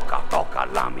 Bocca, tocca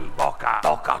la mi bocca,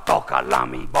 tocca, tocca la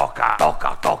mi bocca,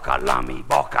 tocca, tocca la mi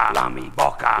bocca, la mi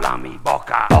bocca, la mi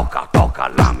bocca, tocca, tocca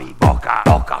la mi bocca,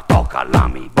 tocca, tocca la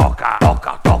mi bocca,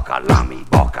 tocca, tocca la mi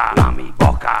bocca, la mi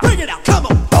bocca. Bring it out, come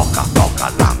on. Tocca,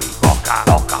 tocca la mi bocca,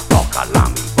 tocca, tocca la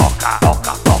mi bocca,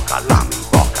 tocca, tocca la mi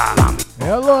bocca, la mi. E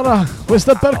allora,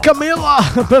 questo è per Camilla,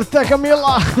 per te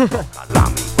Camilla. La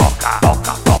mi bocca,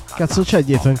 tocca, tocca. Cazzo c'è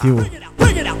dietro in TV?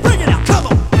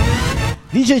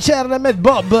 DJ Cern e Mad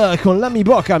Bob con La Mi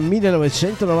Bocca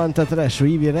 1993 su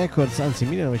Ivy Records, anzi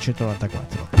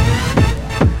 1994.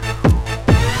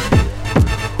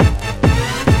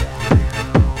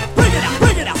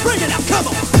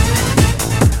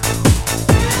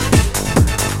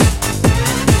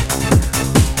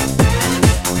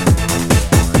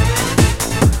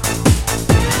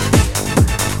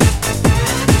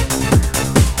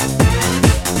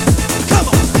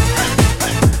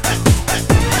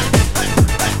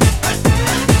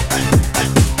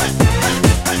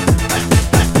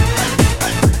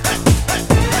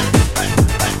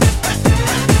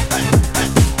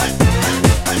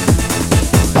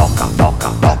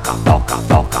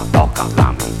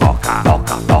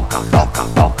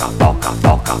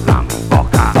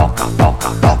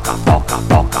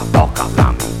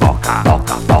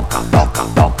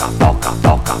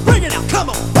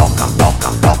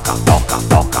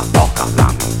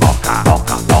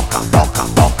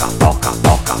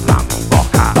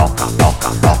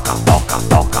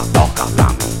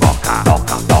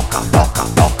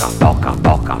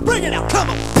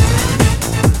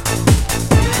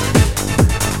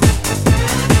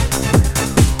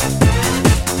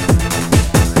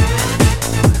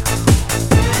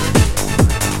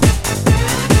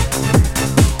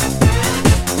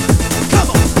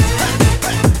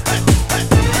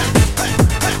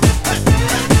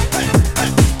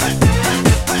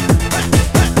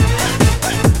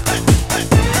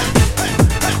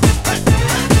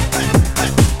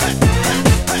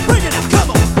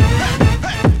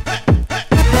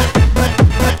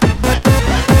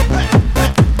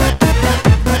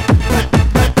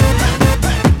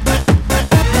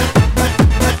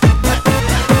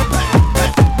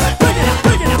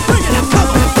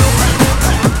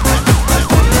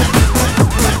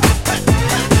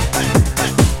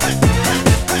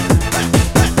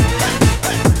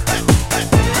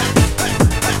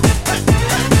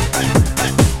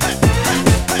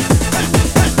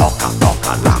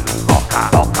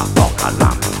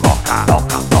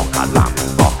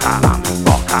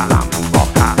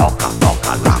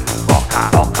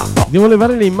 Devo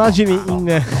levare le immagini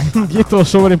in dietro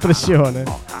sovraimpressione.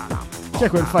 Chi è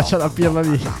quel faccia da pirla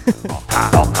lì?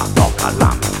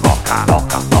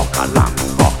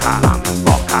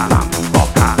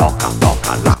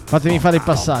 Fatemi fare il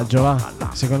passaggio, va?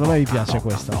 Secondo me vi piace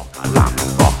questa.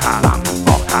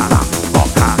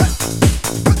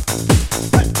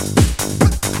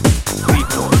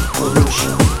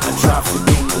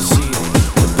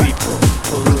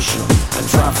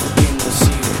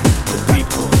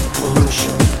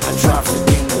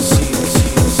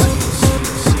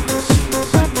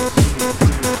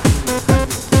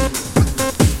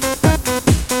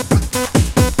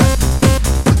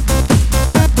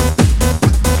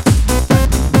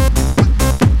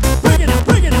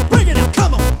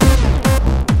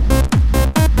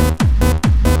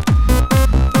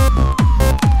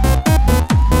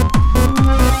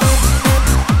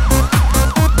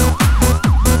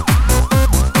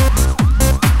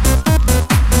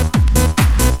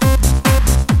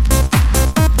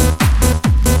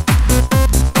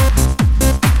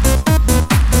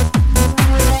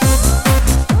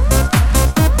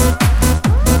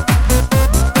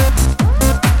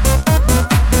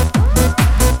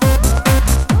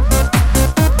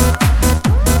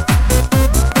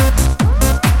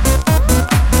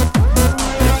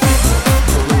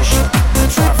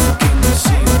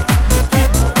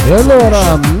 E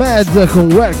allora Mad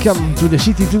con Welcome to the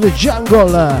City to the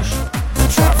Jungle.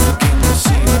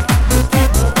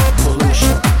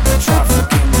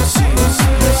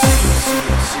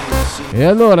 E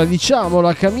allora diciamolo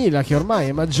a Camilla che ormai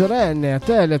è maggiorenne, a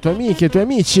te, alle tue amiche, ai tuoi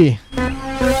amici.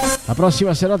 La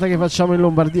prossima serata che facciamo in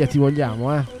Lombardia ti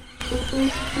vogliamo,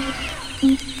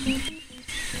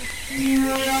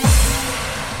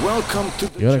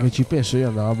 E ora che ci penso io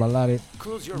andavo a ballare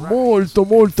molto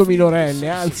molto minorenne,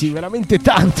 anzi veramente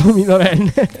tanto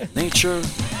minorenne. Nature,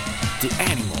 the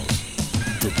animals,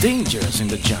 the dangers in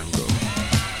the jungle.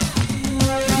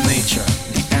 The nature,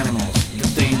 the animals, the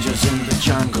dangers in the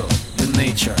jungle. The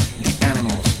nature, the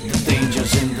animals, the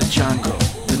dangers in the jungle.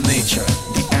 The nature,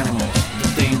 the animals, the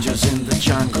dangers in the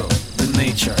jungle. The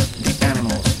nature, the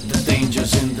animals, the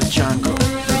dangers in the jungle.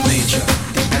 The nature,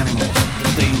 the animals, the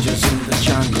dangers in the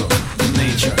jungle. The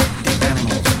nature, the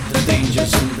animals, the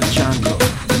dangers in the jungle.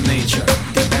 The nature,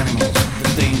 the animals, the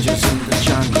dangers in the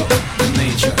jungle. The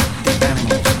nature, the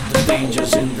animals, the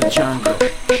dangers in the jungle.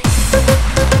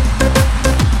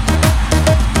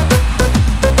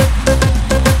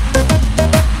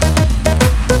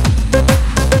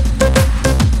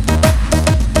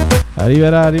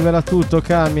 Arriverà tutto,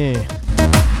 Cami.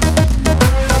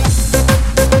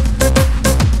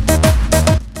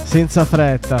 Senza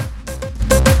fretta.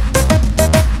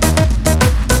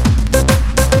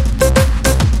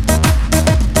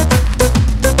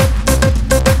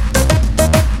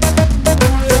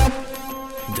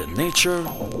 The nature,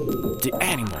 the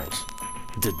animals,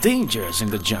 the dangers in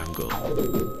the jungle.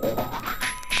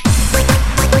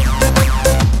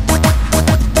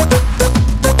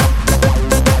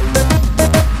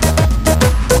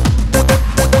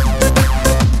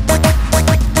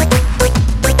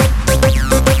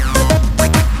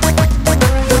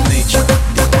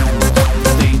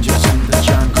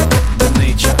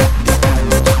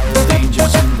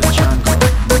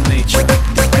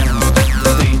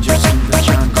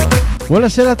 Buona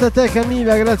serata a te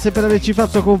Camilla, grazie per averci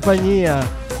fatto compagnia.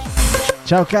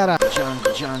 Ciao cara.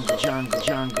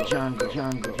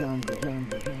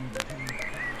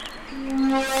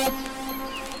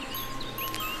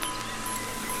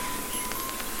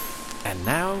 And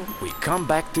now we come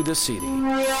back to the city.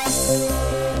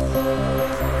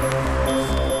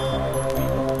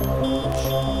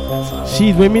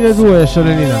 Sì, 2002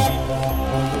 sorellina.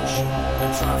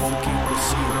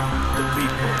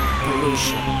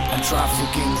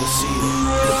 Traffic in the city,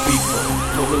 the people,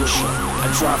 pollution,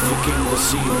 and traffic in the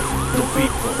city, the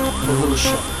people,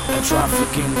 pollution, and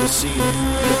traffic in the city,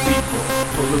 the people,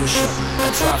 pollution,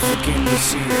 and traffic in the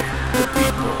city, the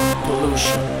people,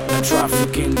 pollution, and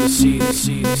traffic in the city,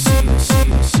 city.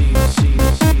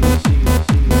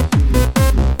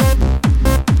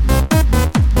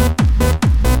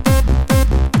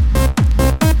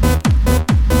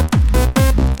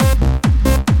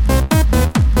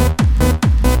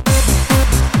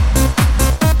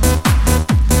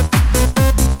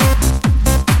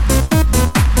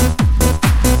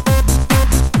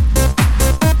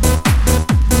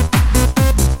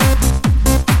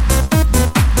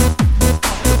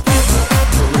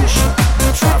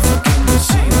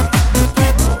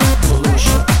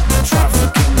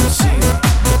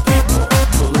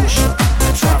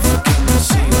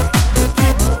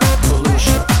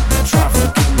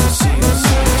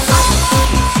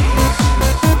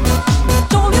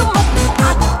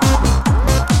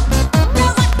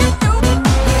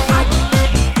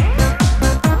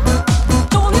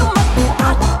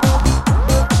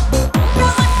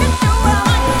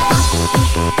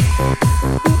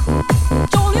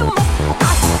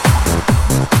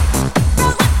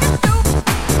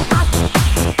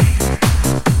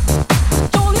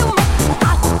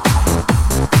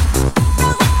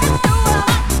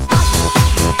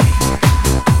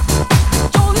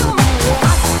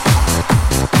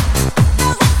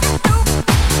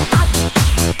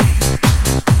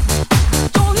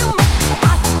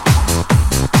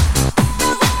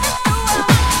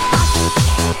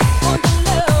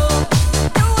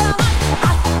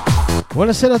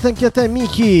 Buonasera anche a te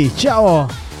Miki, ciao!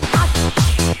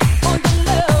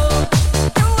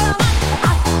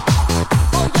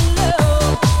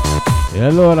 E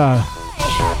allora,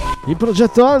 il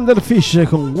progetto Underfish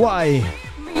con Why?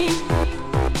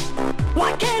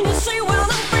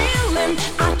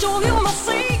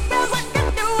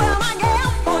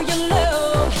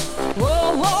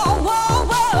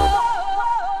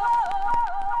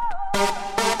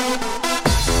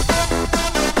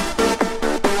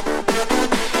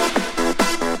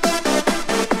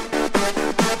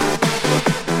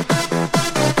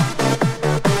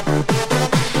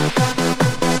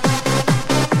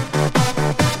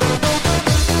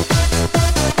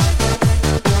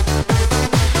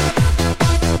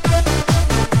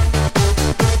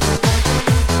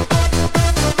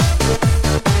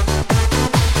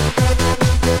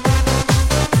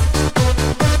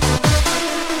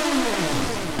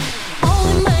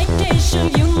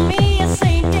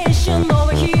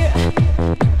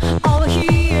 Over here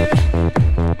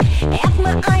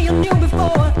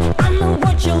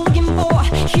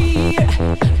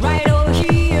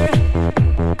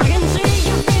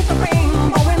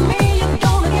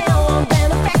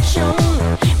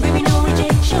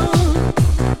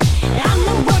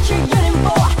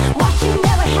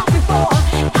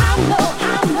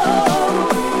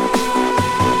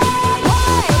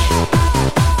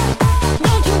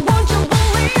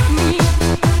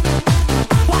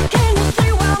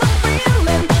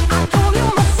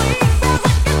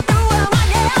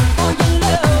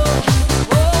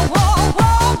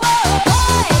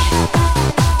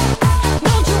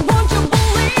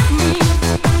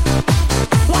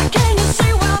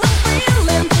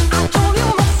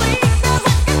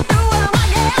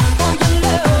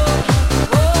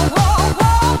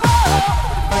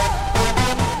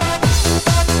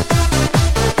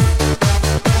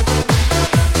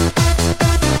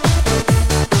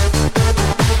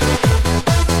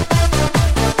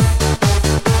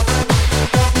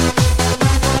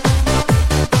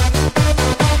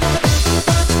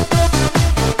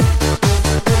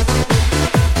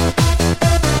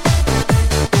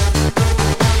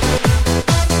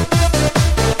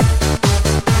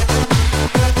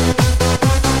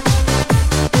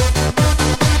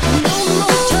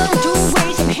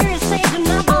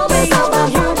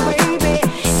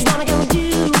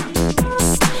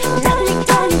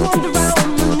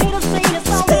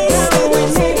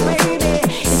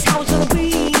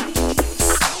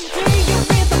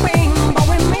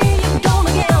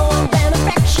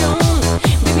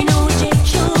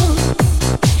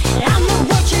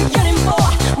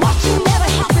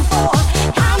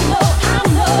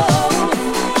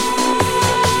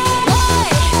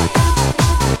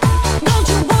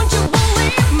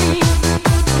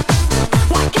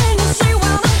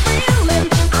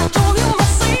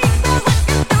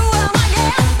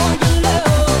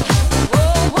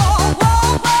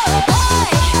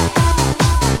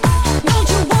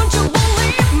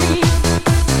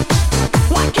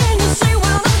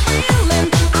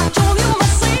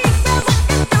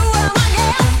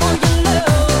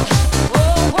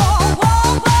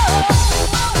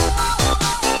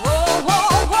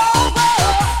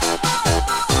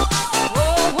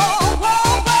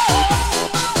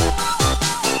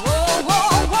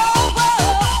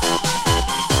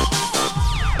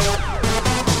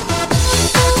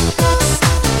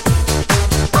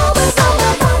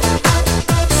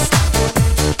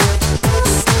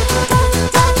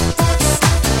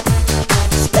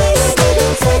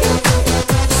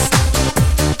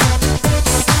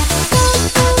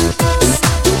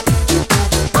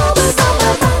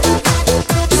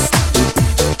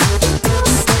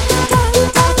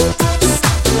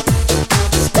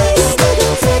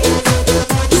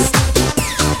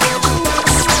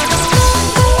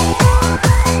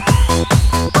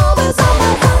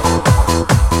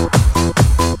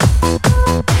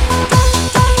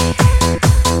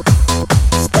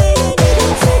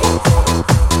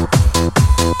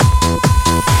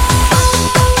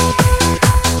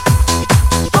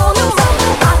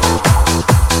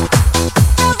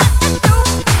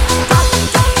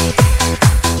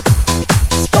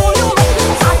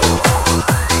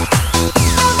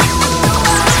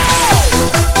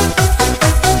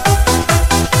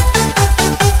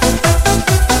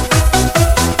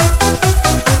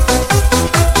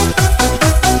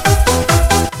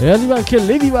arriva anche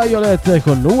Lady Violet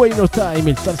con No Way No Time,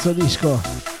 il terzo disco.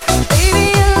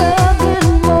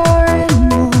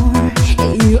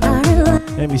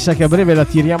 E mi sa che a breve la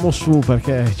tiriamo su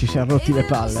perché ci siamo rotti le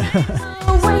palle.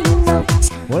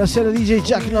 Buonasera DJ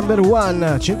Jack number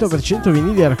one, 100%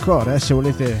 vinili hardcore, se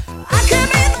volete,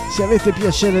 se avete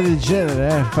piacere del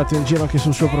genere, fate un giro anche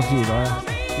sul suo profilo,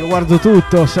 Io guardo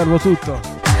tutto, osservo tutto.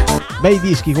 Bei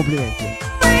dischi, complimenti.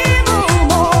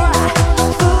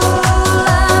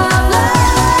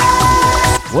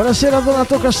 Buonasera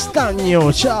Donato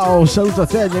Castagno, ciao, saluto a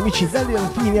te, gli amici Dali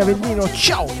Alpini, Avellino,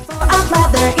 ciao!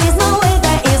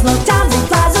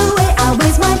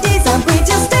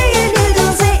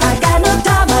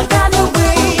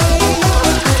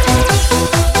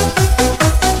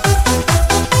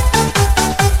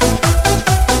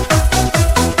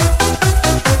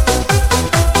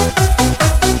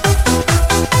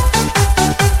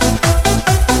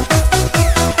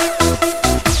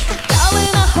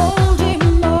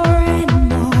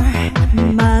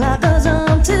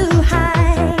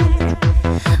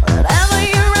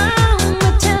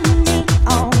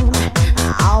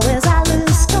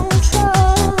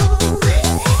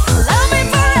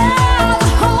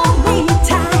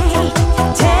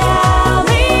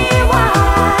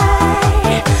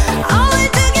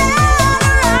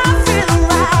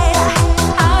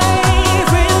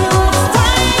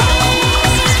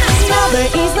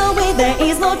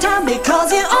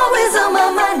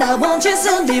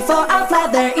 Before I fly,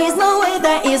 there is no way,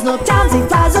 there is no time. It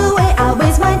flies away, I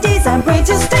waste my days, I'm free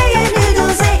to stay. And you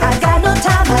don't say, I got no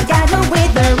time, I got no way.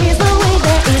 There is no way,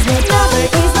 there is no time. There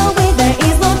is no way, there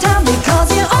is no time. Because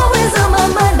you're always on my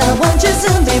mind, I want you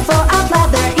soon. Before I fly,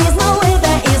 there is no way,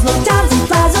 there is no time. It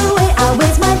flies away, I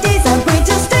waste my days, I'm free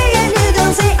to stay. And you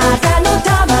don't say, I got no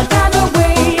time, I got no way.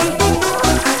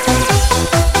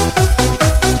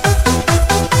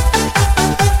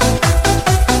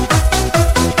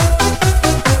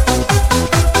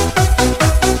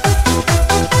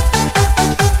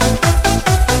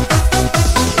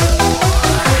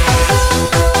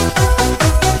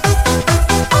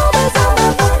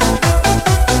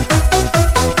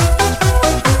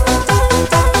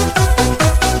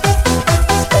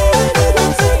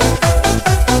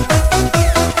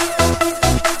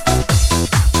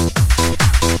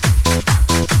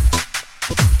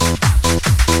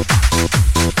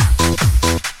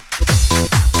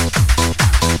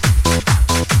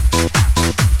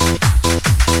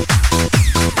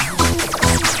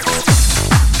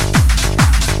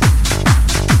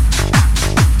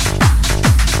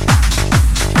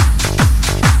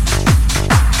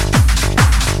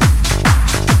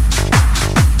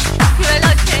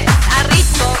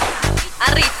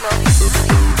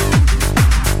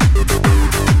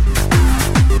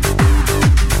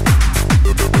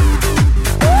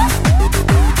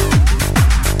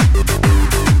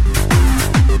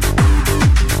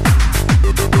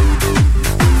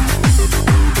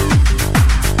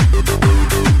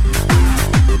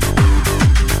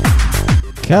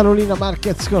 Carolina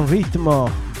Marquez con Ritmo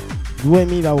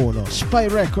 2001, Spy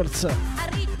Records,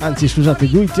 anzi scusate,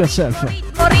 Do It Yourself.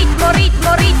 Ritmo, ritmo,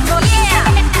 ritmo, ritmo,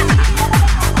 yeah!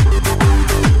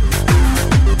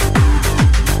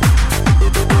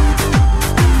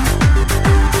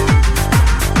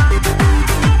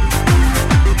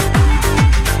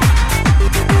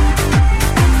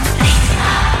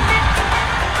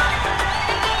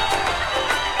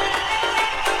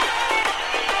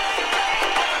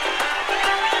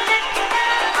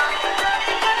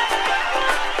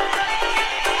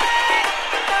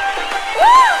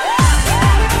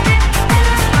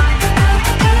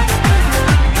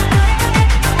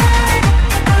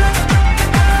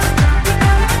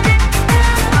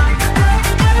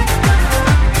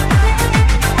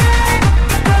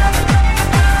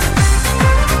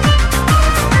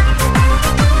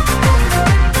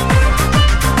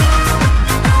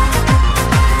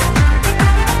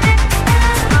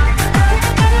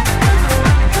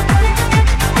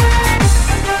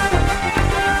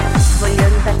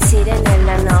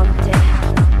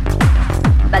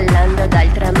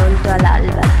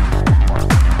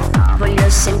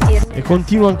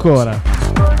 Continuo ancora.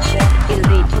 Il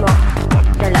ritmo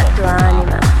della tua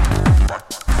anima.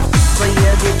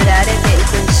 Voglio vibrare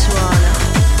dentro il suono,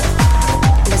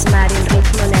 plasmare il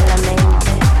ritmo nella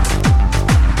mente.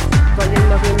 Voglio il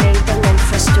movimento nel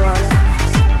frastuono,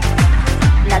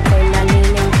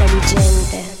 l'adrenalina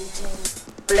intelligente.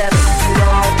 Il ritmo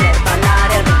per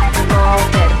ballare, il ritmo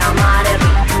per amare, il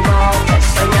ritmo per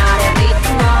sognare, il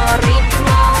ritmo,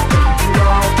 ritmo, ritmo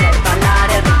per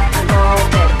ballare, il ritmo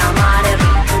per amare, il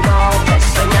ritmo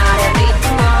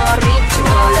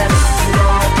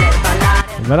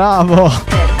Bravo!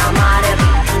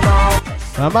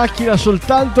 La macchina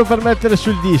soltanto per mettere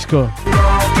sul disco.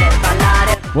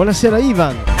 Buonasera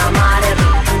Ivan.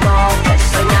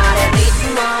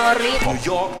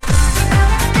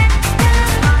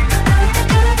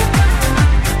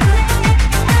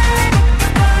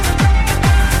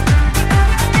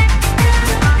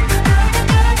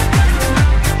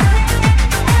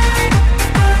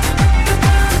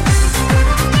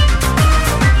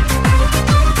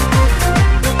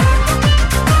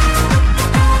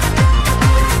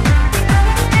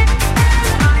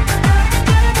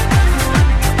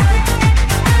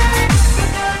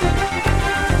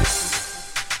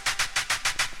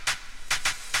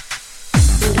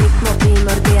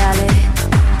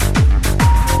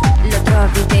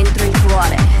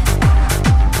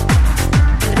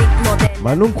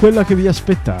 Ma non quella che vi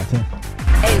aspettate.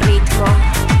 È il ritmo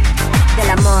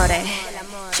dell'amore.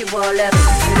 Ci vuole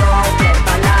ritmo per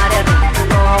ballare,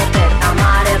 ritmo per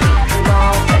amare, ritmo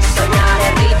per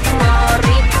sognare, ritmo,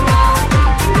 ritmo,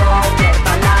 ritmo per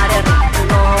ballare,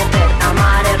 ritmo per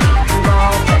amare, ritmo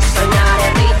per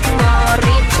sognare, ritmo,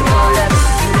 ritmo, vuole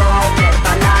ritmo per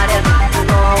ballare,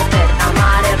 ritmo per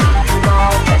amare, ritmo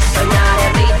per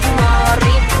sognare, ritmo,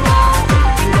 ritmo,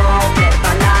 ritmo per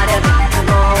ballare,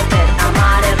 ritmo per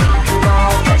amare, ritmo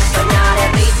per sognare,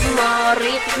 ritmo,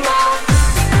 ritmo.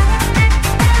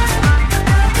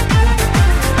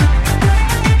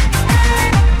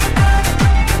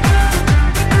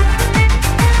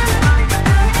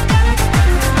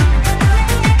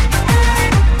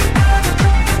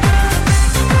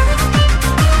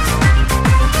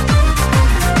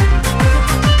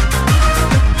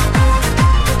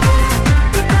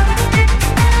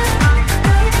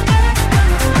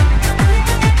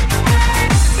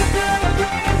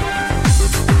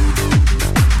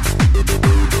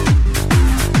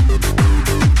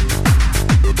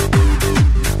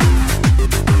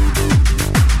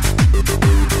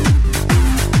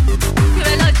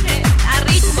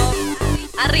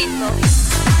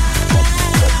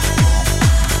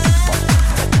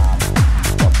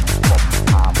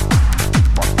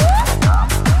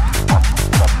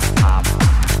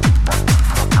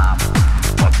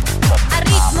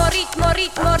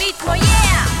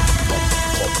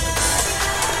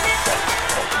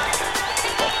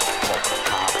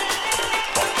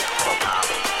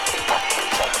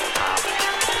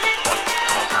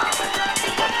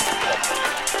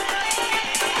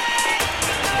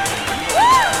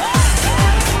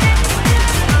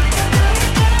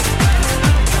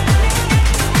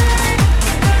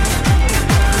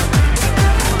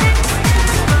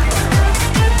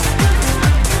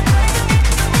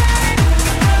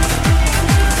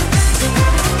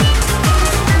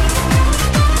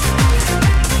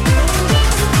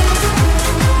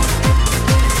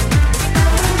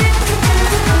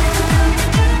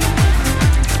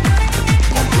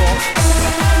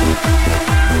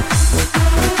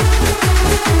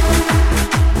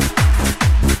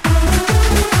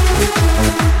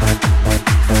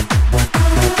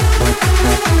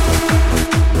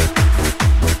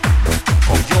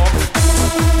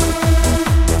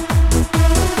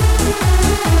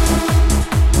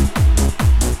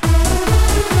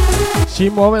 Si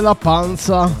muove la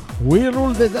panza. We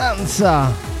rule the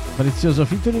danza. Prezioso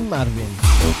featuring Marvin.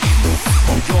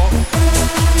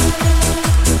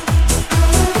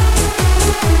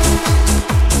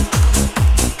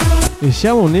 E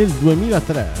siamo nel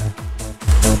 2003.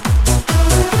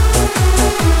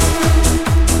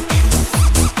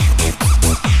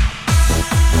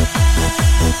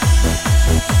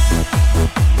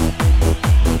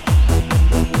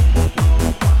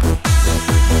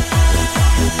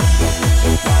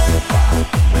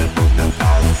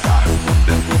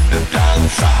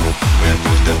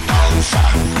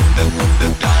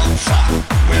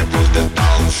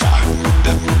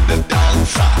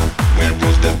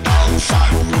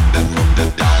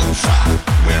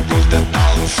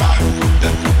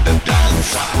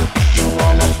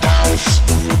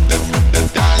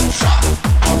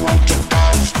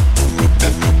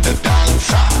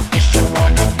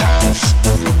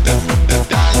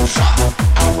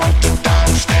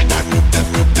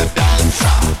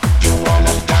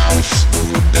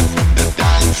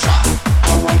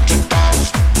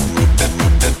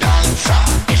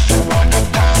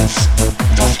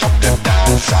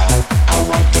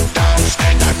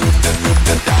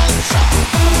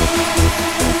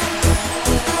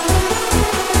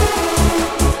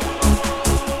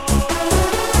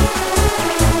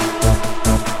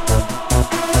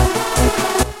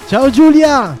 Ciao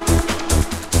Giulia!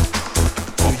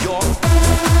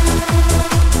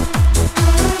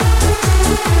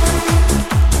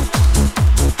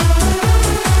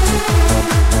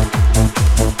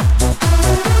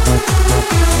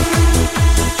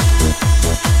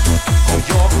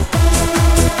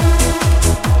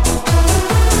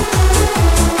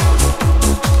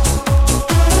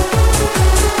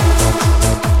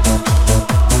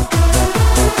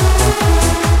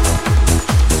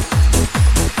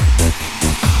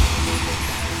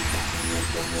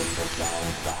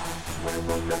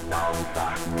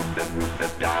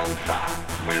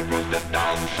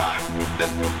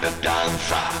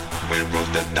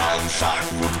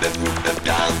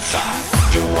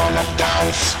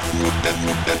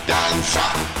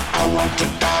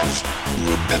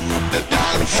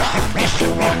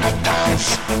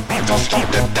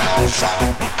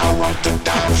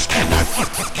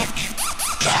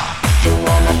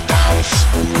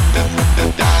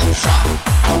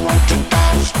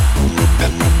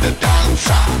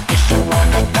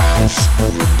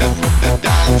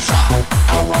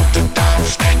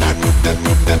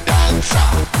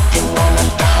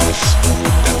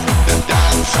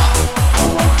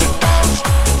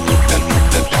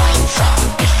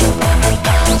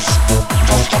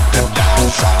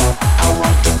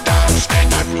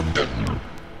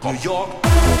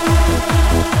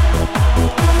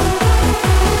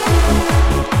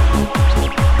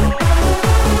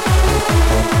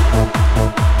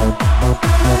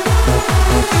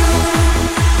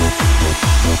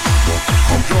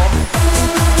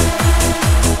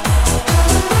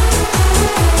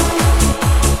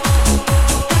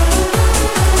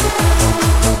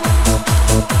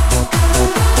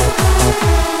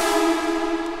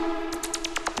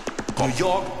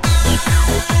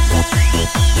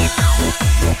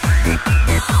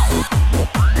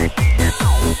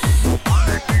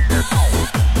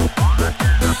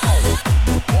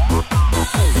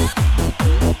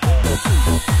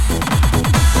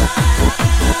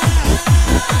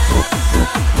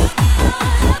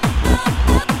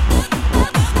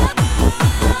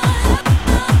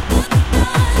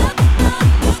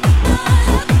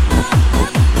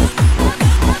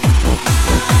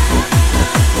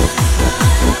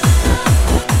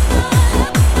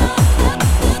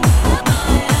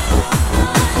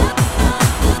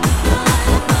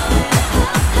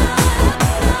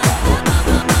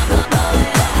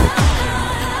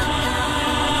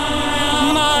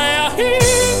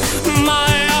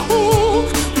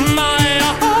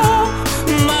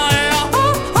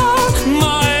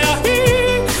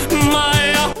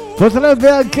 Potrebbe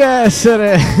anche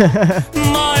essere.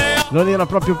 Non era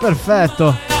proprio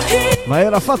perfetto, ma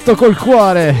era fatto col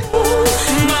cuore.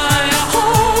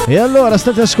 E allora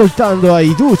state ascoltando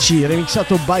ai Duci,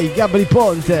 remixato by Gabri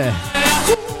Ponte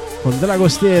con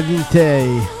Dragostea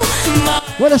Dintei.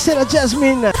 Buonasera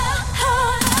Jasmine.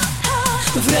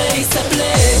 Vrei să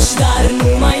pleci, dar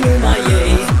numai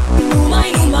ei.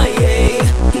 Numai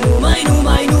ei.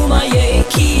 Numai ei.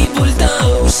 Chipul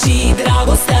tău și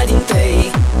dragostea din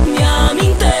tei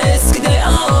mi-amintesc de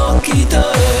ochii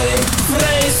tăi.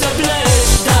 Vrei să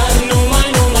pleci, dar numai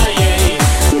ei.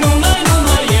 Numai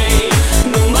ei.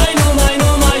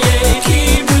 Numai ei.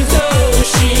 Chipul tău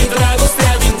și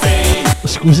dragostea din tei.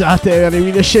 Scusate,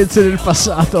 reminiscenze del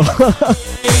passato.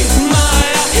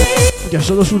 Che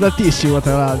sono sudatissimo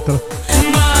tra l'altro.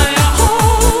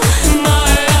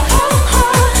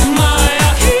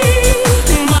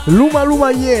 Luma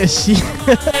Yessi.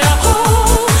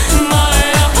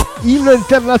 Inno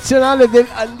internazionale del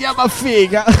Andiamo a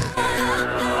figa.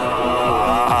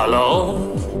 Alo,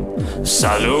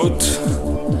 salut.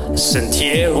 Sunt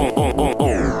eu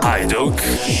un haiduc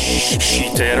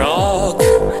și te rog,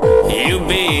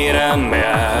 iubirea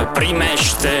mea,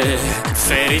 primește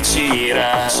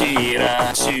fericirea.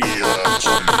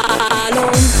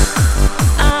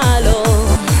 Alo,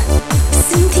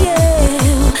 sunt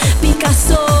eu,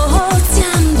 Picasso,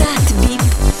 ți-am dat bip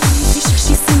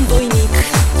și sunt voinic,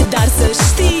 dar să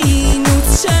știi,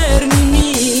 nu-ți cer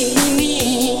nimic.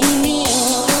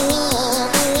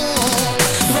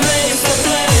 Vrei să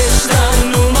pleci, dar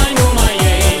numai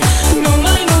ei.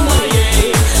 Numai ei.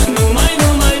 Numai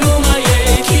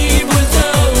ei. Chipul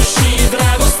tău și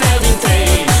dragostea din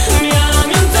tei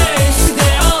mi-amintesc de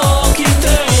ochii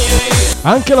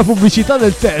tăi. Anche la pubblicità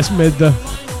del Tesmed.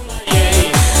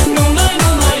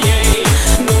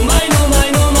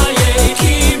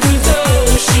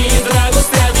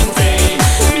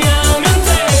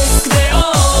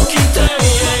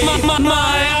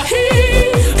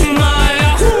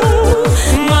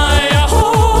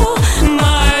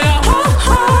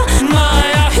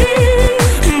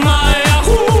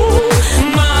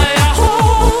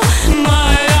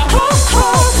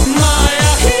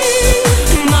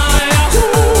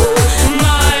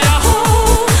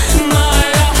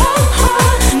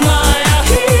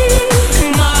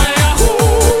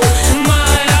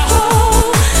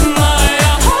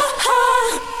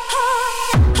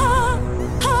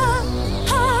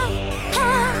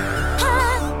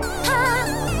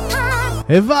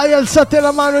 E vai, alzate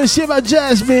la mano insieme a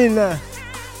Jasmine.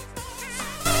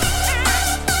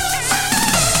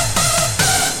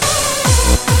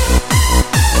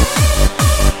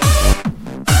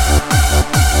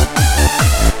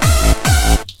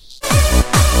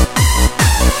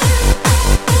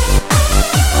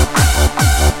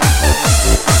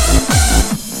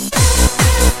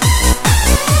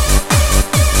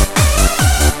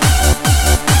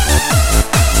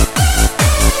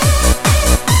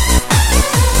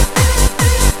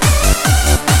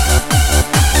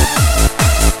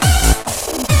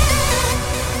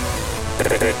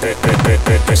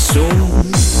 Sun,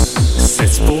 se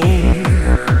spun,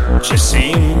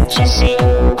 cesim,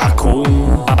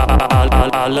 acum,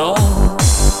 alo,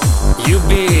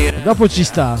 iubire. Dopo ci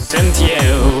sta. Senti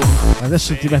eu.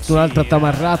 Adesso ti metto un'altra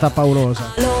tamarrata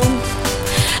paurosa.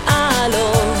 Alo,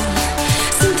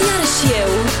 sunt iarăși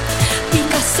eu,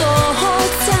 Picasso,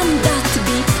 ți-am dat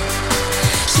bip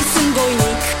și sunt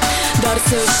voinic, dar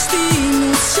să știi,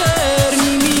 nu-ți cer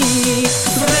nimic.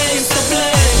 Vrei să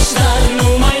pleci, dar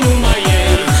numai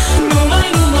ei, numai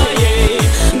ei,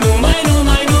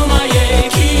 numai ei,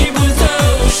 chipul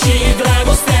tău și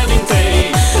dragostea din tei,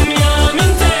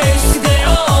 mi-amintesc de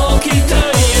ochii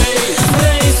tăi.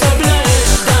 Vrei să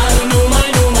pleci, dar numai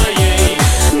ei,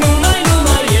 numai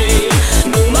ei,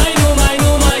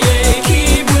 numai ei,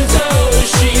 chipul tău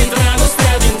și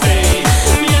dragostea din tei,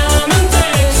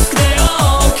 mi-amintesc de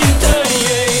ochii tăi.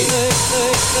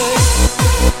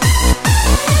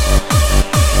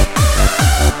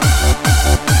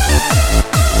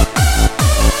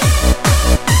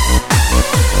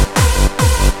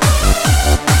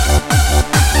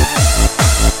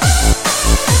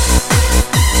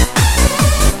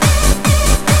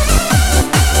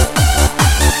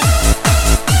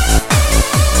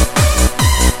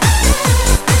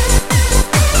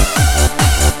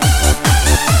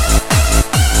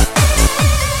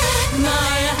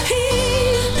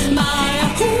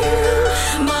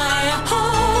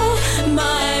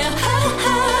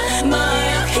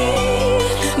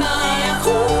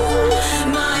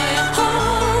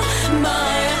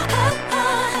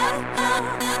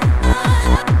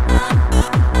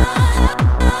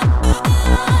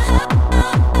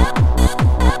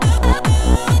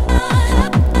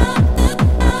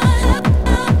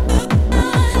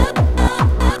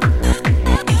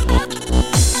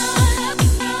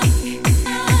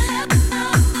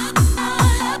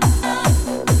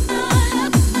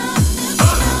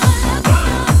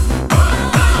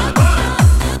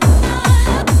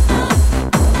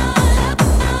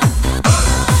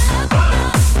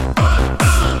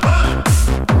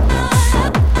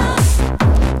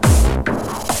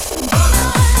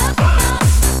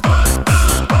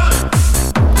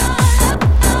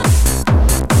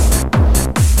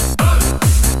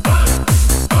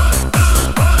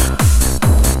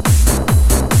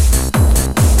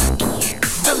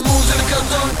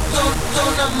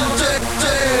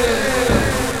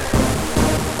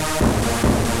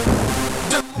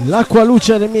 L'acqua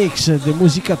luce remix di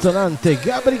musica tonante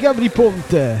Gabri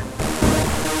Ponte.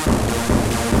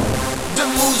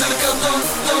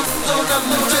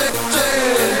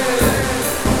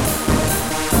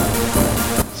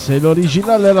 Se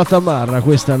l'originale era Tamarra,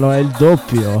 questa no, è il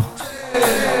doppio.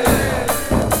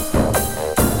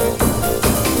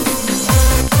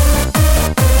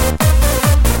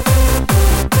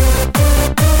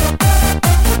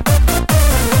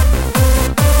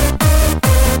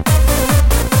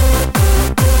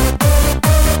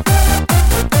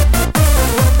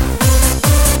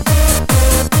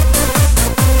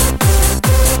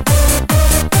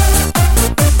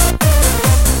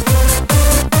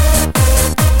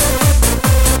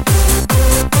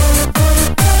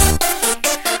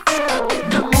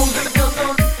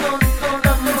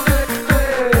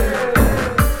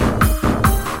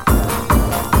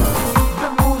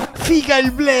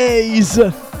 Il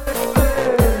Blaze.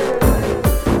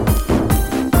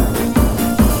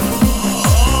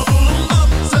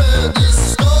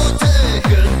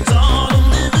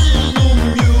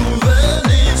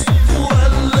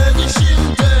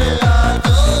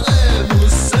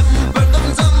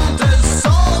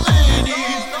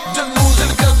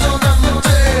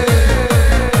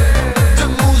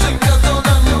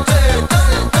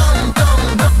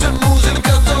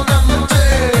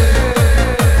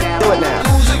 Do it now.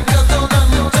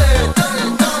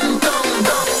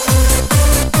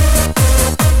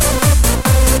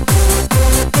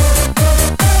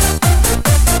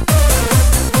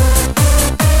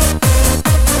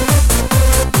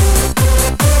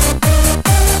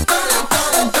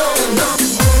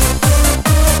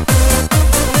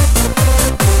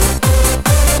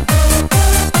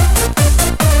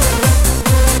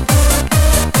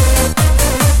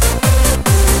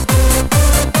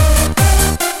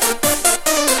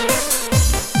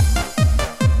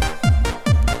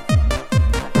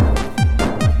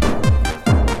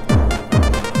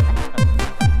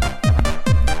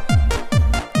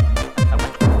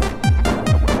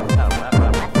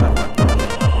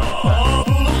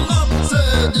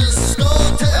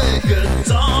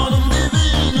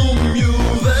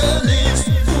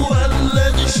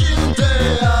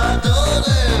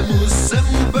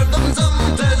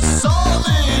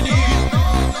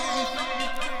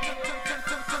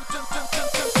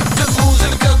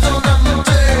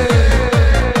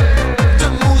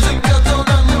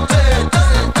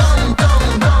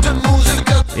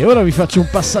 ora vi faccio un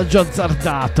passaggio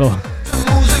azzardato.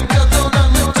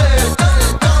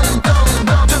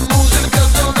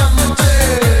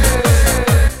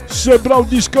 Sembra un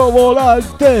disco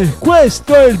volante,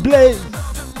 questo è il Blaze.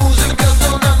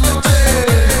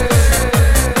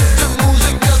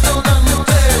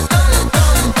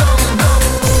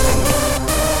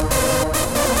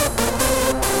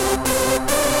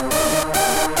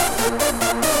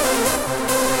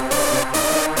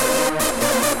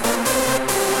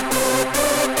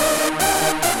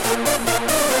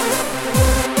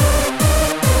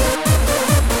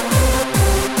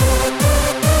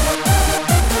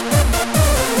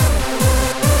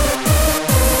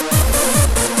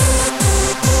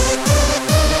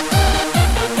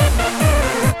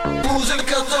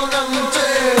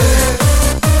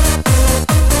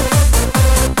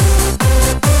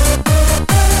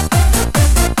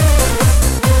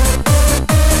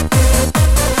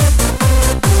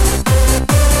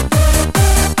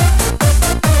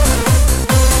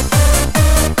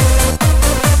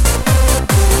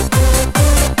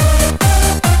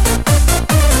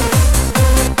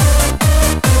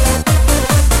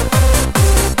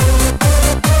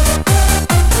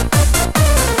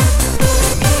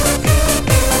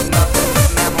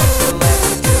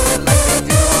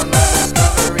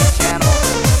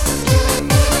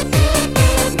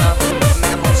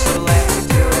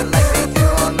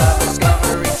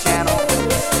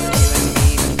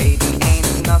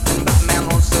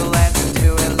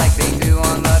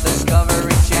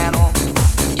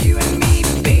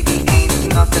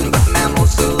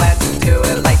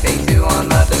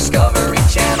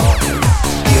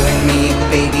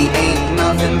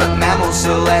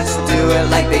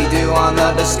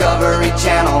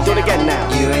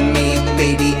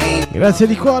 Grazie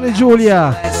di cuore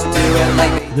Giulia.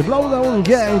 The Blowdown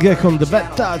Gang con The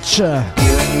Bad Touch.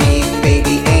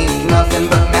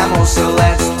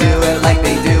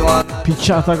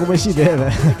 Picciata come si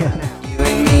deve.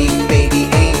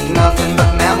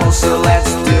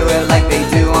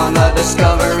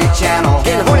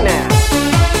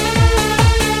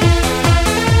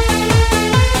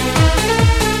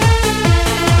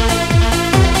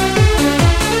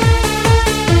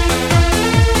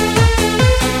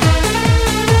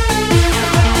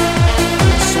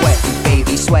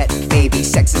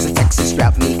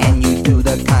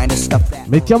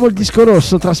 Mettiamo il disco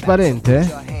rosso trasparente?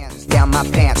 Down my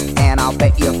pants and I'll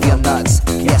bet you feel nuts.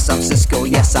 Yes, I'm Cisco,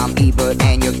 yes, I'm Ebert,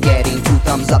 and you're getting 2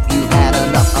 thumbs up. You had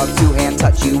enough of 2-hand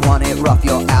touch, you want it rough,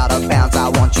 you're out of bounds. I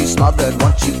want you smothered,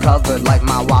 want you covered like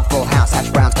my Waffle House. Hash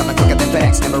browns coming quicker than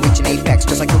FedEx, never reaching apex,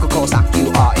 just like Coca-Cola stock.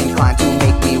 You are inclined to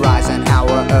make me rise an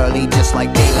hour early, just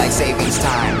like daylight savings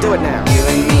time. Do it now. You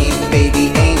and me,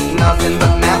 baby, ain't nothing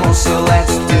but mammals, so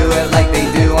let's do it like they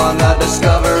do on the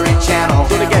Discovery Channel.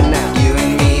 Do it again now. You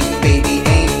and me, baby,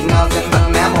 ain't nothing but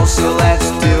mammals, so let's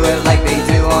do it like they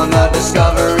do on the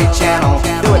Discovery Channel.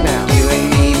 Do it now. You and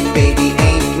me, baby,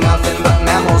 ain't nothing but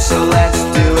mammals, so let's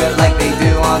do it like they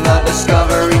do on the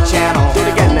Discovery Channel. Do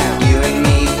it again now. You and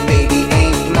me, baby,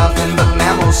 ain't nothing but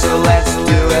mammals, so let's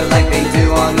do it like they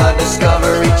do on the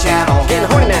Discovery Channel. Getting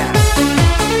horny now.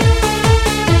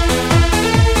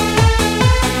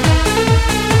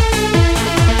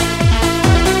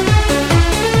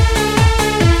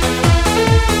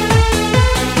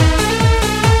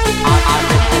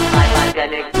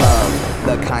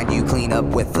 The kind you clean up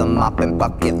with a mop and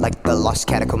bucket, like the lost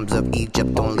catacombs of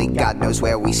Egypt. Only God knows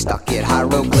where we stuck it.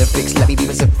 Hieroglyphics, let me be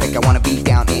specific. I wanna be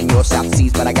down in your South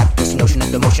Seas, but I got this notion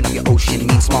of the motion of your ocean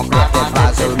means small craft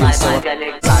advisory. So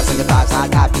size and the thighs, high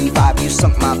tide P5, you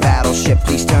sunk my battleship.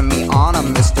 Please turn me on,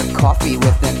 I'm Mr. Coffee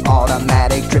with an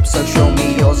automatic drip. So show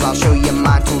me yours, I'll show you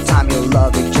mine. Full time, you'll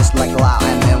love it just like Lao,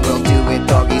 and then we'll do it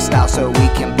doggy style so we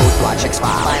can both watch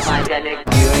X-Files.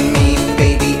 You and me,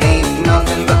 baby, ain't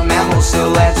nothing but mammals, so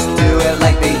let's do it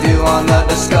like they do on the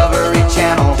Discovery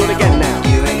Channel. Do it again now.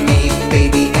 You and me,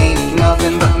 baby, ain't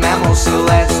nothing but mammals, so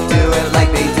let's do it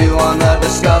like they do on the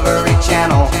Discovery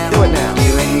Channel. Do it now.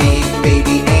 You and me,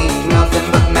 baby, ain't nothing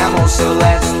but mammals, so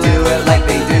let's do it like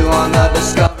they do on the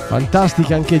Discovery.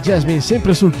 Fantastica anche Jasmine,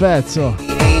 sempre sul pezzo.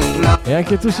 E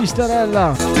anche tu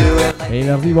Sisterella. E in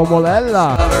arrivo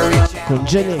Molella con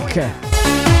Genic.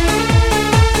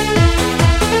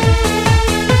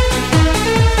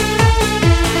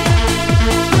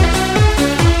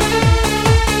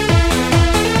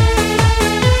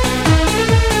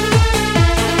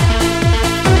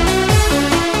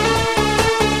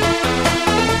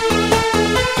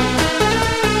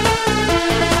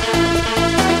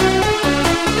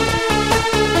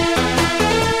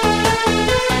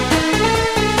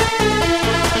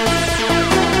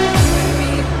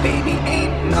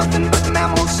 Nothing but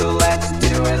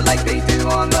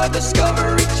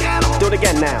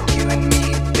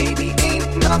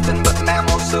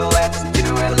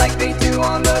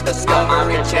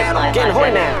Discovery Channel. Get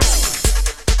horny now.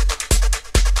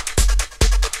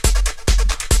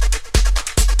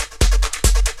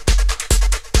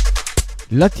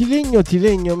 La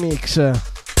Tilegno Mix.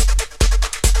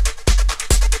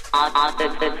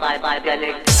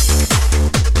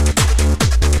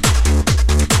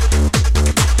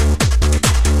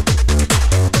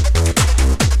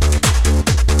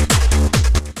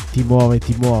 Ti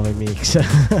muove Mix.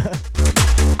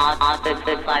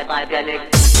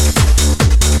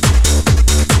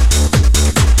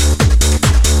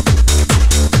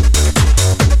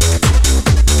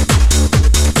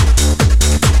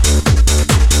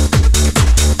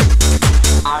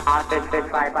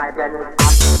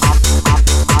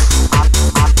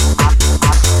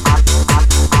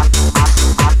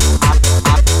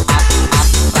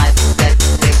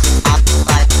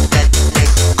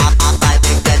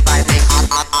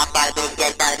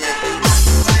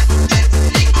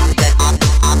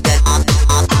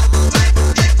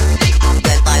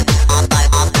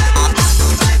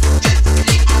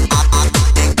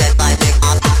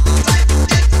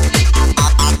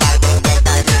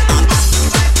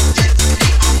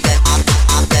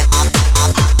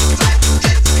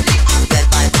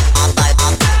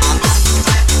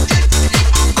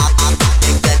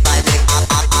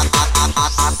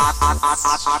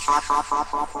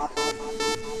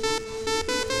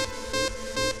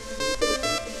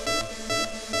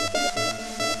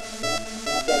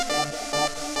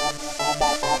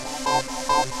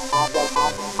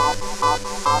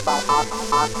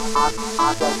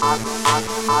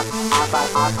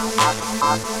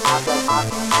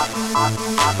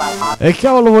 E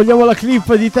cavolo, vogliamo la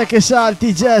clip di te che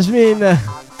salti, Jasmine.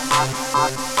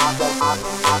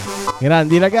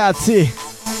 Grandi ragazzi.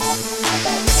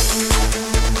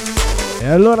 E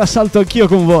allora salto anch'io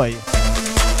con voi.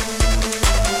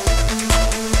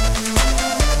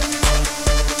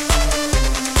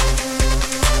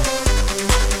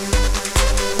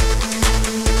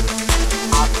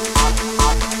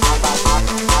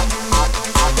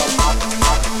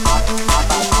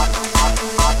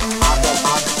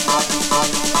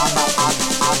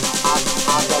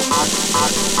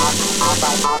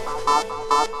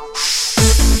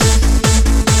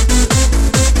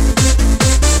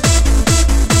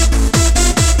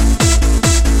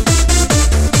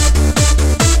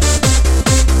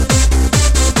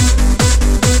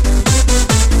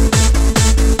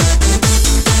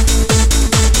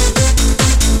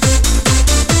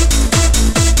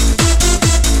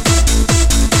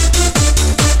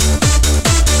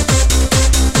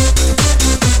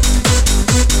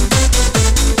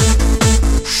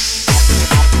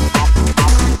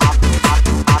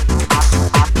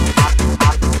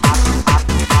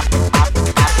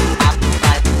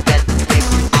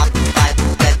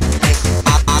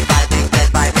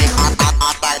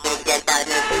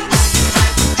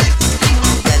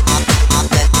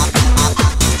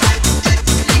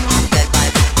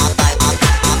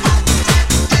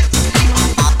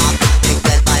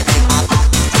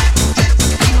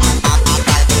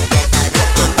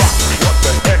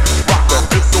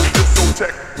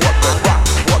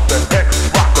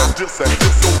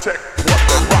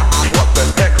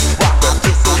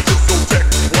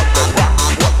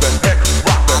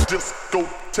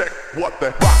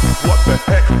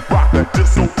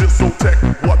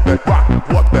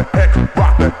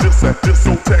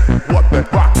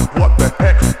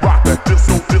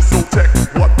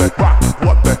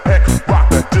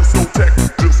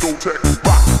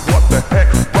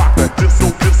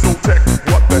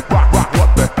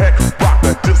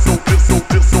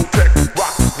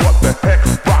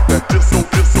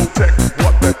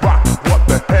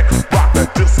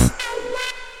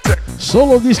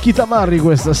 Solo dischi tamarri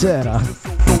questa sera.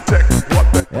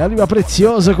 E arriva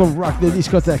Prezioso con Rock the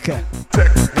Discotheque.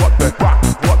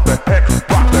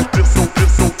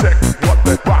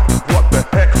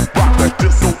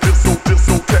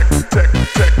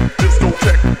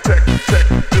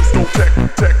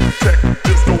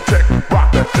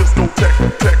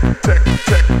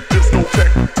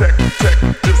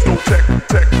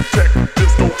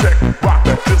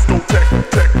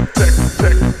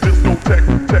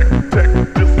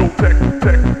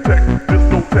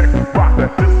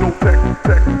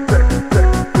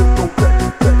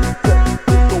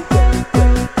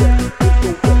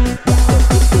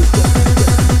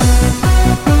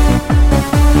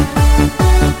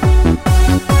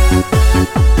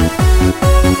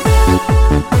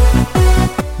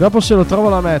 Dopo se lo trovo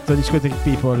la metto, Discotheque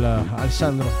People,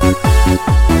 Alessandro.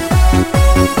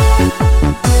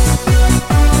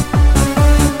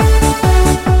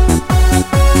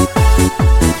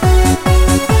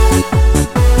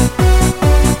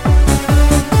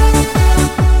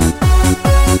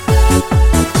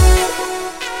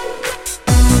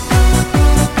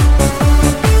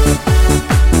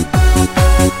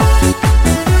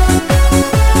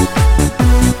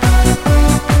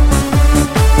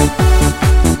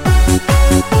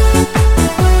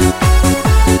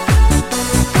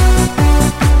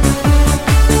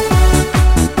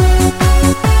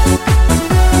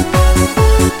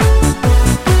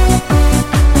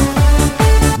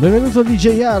 Benvenuto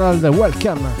DJ Harald,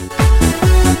 welcome.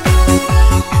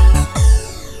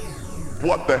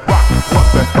 What the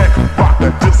heck, rock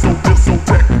that disco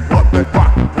tech. What the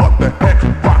heck,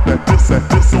 rock that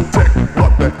disco tech.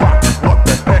 What the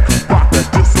heck, rock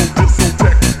that disco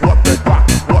tech. What the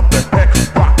heck,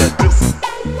 rock that disco.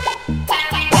 What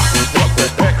the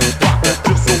heck, rock that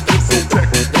disco tech.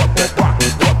 What the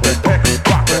heck,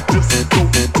 rock that disco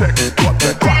tech. What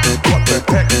the heck, rock that disco tech. What the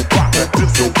heck, rock that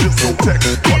disco tech.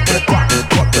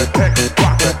 What the heck,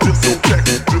 rock that disco tech.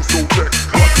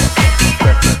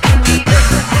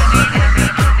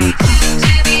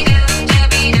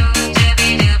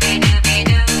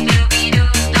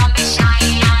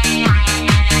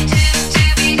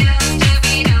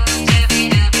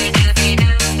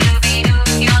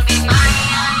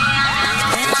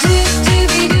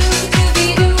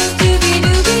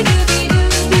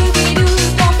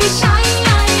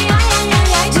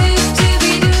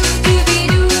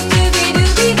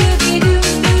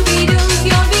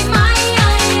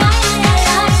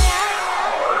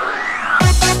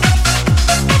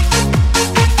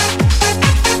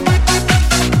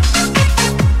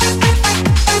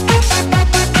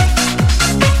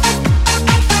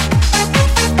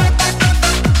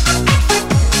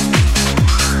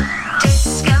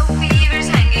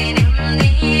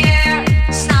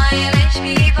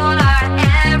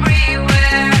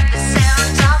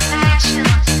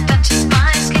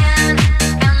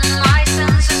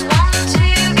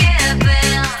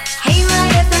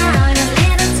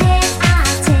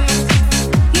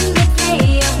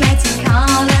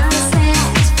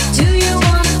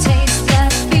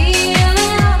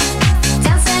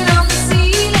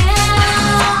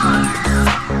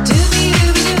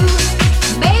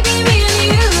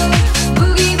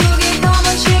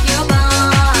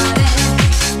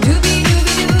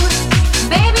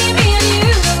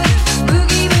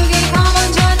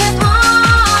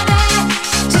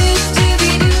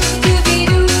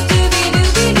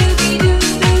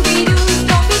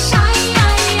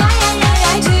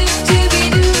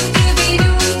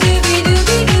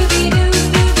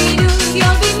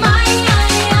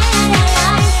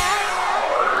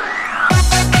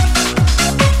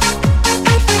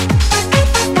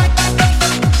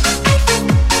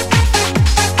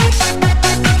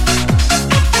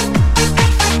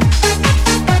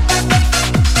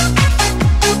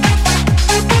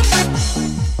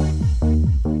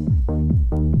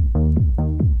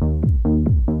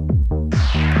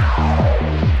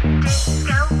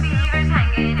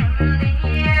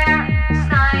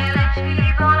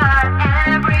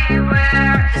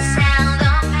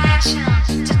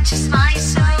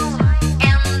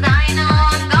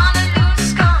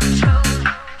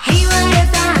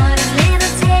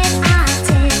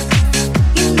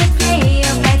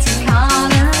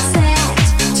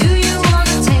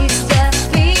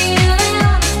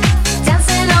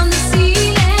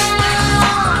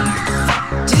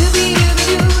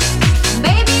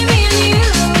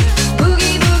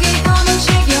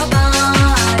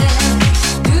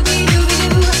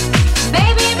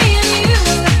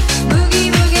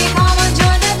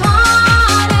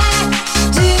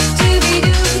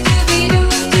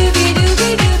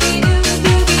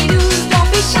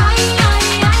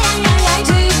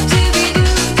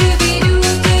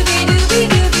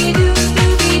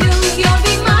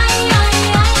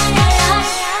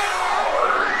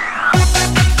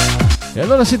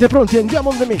 Allora siete pronti? Andiamo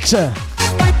on the mix.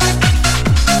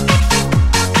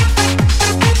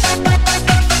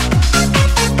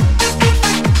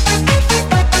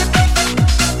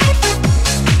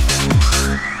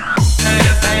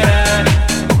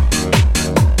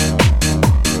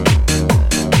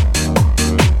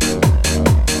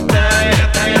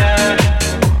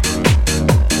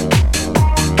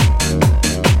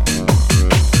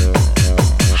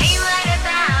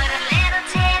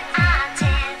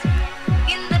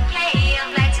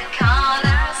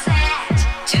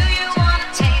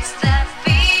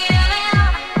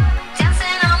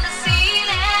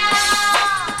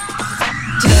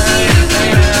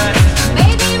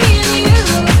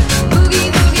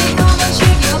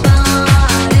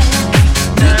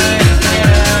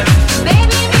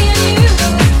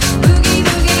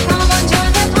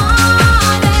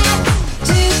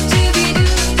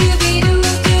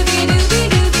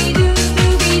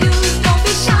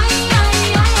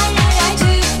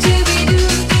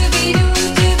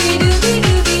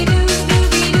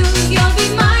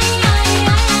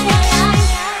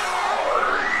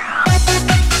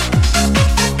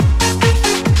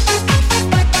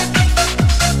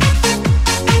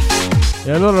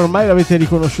 E allora ormai l'avete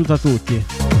riconosciuta tutti.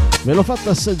 Ve l'ho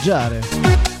fatta assaggiare.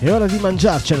 È ora di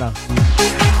mangiarcela.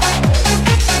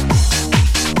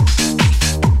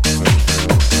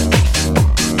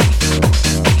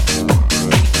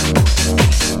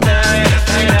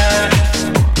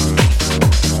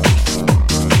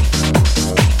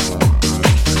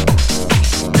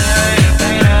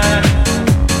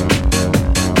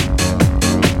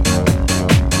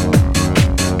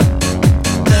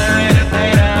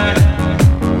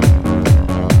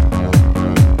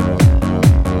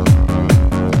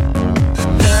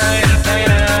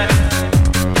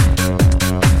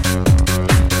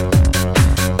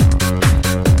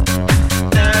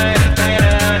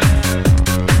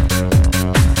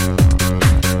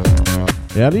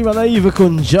 arriva Naive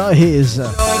con Joyce.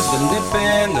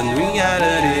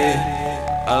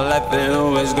 Life been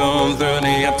always going through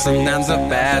the ups and downs of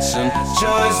passion.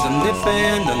 Choice and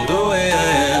depend on the way I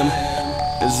am.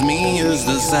 It's me who's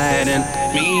deciding,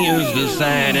 me who's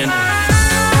deciding.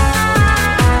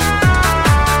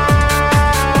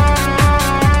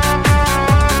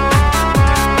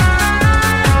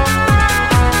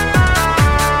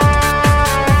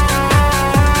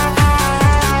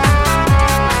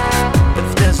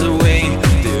 If there's a way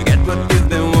to get what you've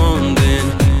been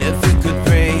wanting, if you could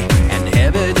pray and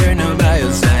have it turn by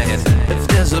your side, if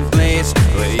there's a place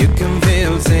where you can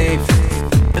feel safe,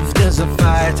 if there's a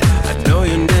fight, I know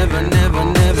you never, never,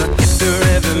 never get through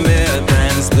every bad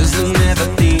times. This is never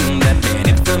team that man,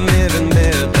 if I'm living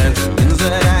bad times, it means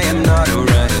that I am not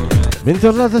alright.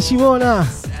 Bentornata Simona.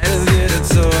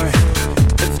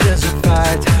 If there's a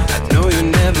fight, I know you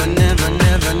never, never,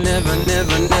 never, never,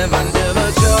 never, never,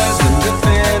 never choice to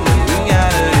defend the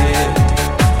reality.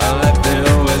 Our life been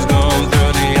always going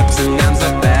through the ups and downs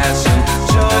of passion.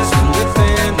 Choice to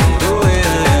defend the way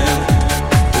I am.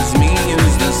 It's me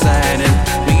who's deciding,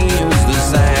 me who's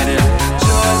deciding.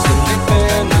 Choice to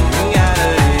defend the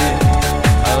reality.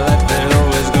 Our life been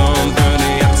always going through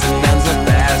the ups and downs of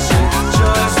passion.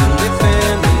 Choice to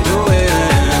defend the way I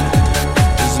am.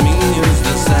 It's me who's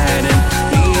deciding,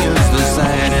 me who's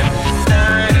deciding.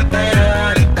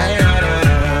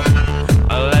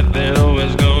 Our life been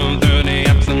always going through the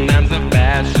ups and downs of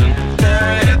passion.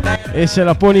 E se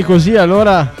la poni così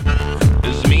allora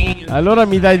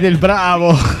mi dai del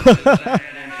bravo.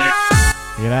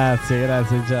 Grazie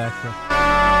Giacco,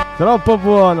 troppo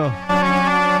buono.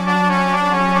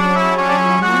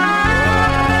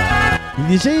 Il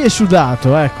DJ è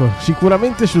sudato, ecco,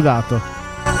 sicuramente sudato.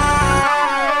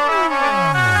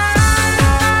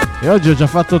 E oggi ho già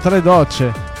fatto 3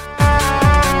 docce.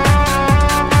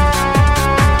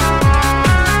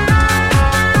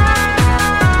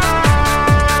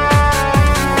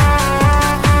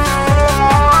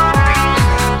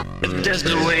 There's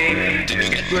the way to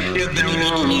get what you've been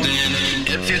wanting.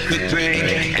 If you could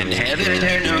pray and have it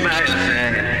turn by your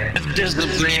side. If there's the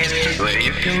place where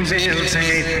you can feel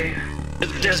safe.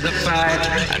 If there's the fight,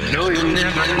 I know you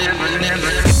never, never,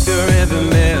 never. If you're having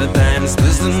bad times,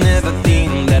 this is never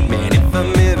team that man. If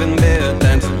I'm having bad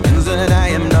times, it means that I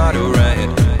am not alright.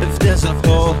 If there's a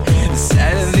hole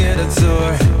inside of you that's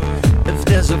sore. If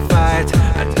there's a fight,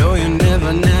 I know you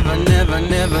never, never, never,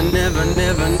 never, never,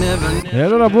 never, never. E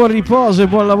allora buon riposo e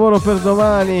buon lavoro per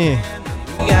domani.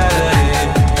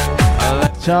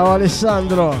 Ciao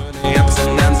Alessandro.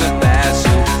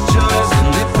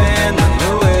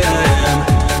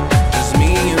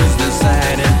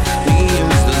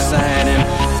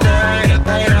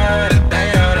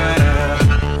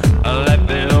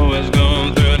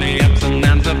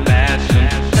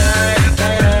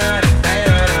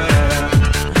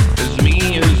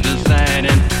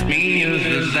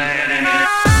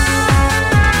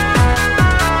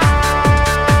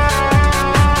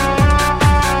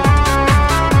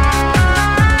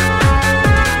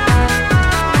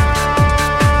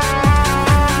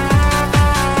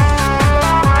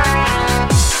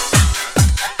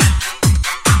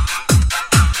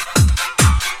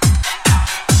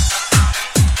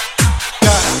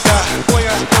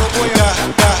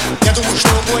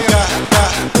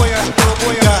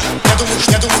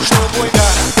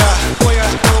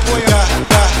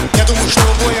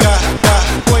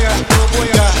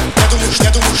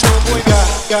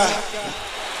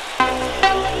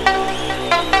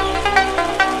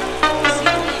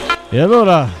 E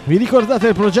allora, vi ricordate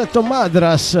il progetto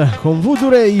Madras con Voodoo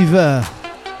Rave?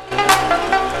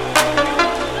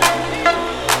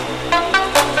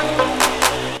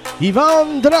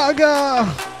 Ivan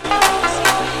Draga!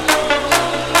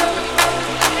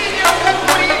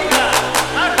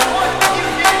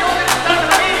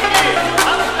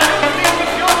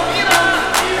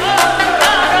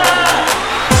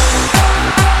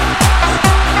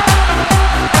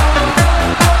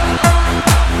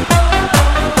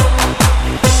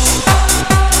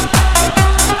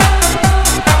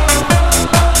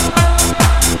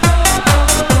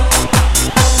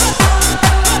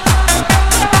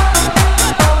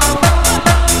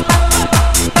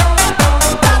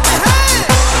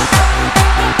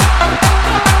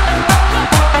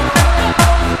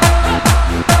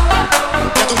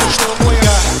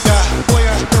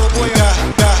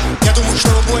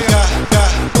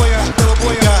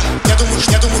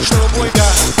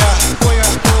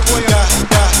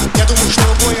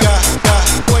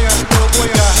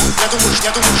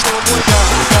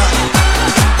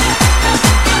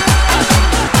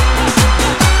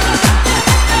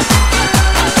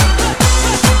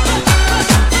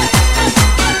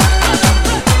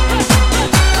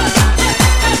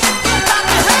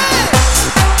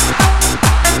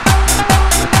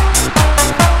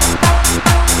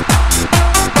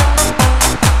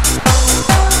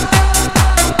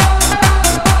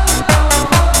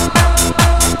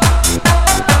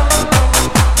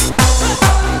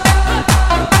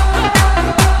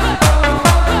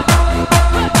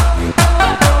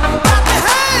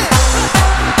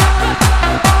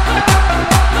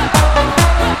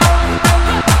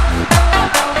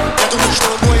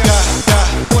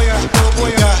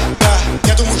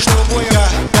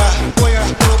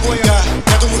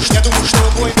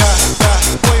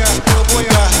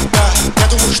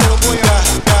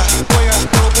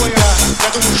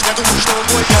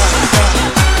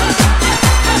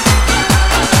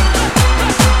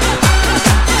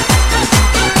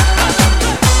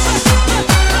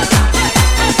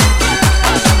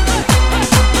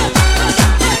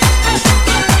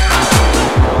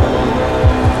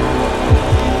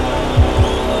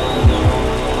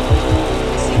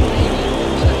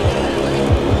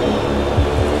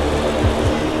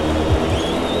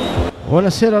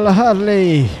 Buonasera alla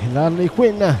Harley, la Harley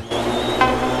Quinn.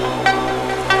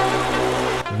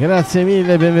 Grazie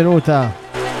mille, benvenuta.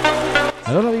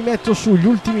 Allora vi metto sugli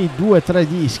ultimi 2-3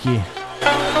 dischi.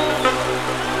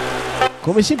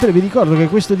 Come sempre vi ricordo che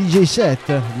questo DJ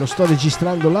set lo sto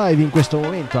registrando live in questo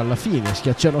momento. Alla fine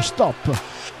schiaccerò stop,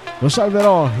 lo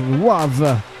salverò in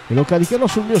WAV e lo caricherò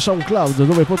sul mio SoundCloud,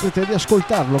 dove potrete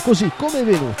riascoltarlo così come è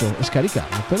venuto e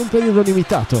scaricarlo per un periodo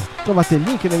limitato. Trovate il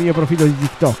link nel mio profilo di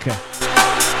TikTok.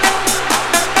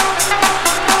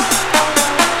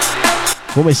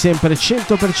 Come sempre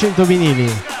 100%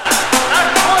 vinili.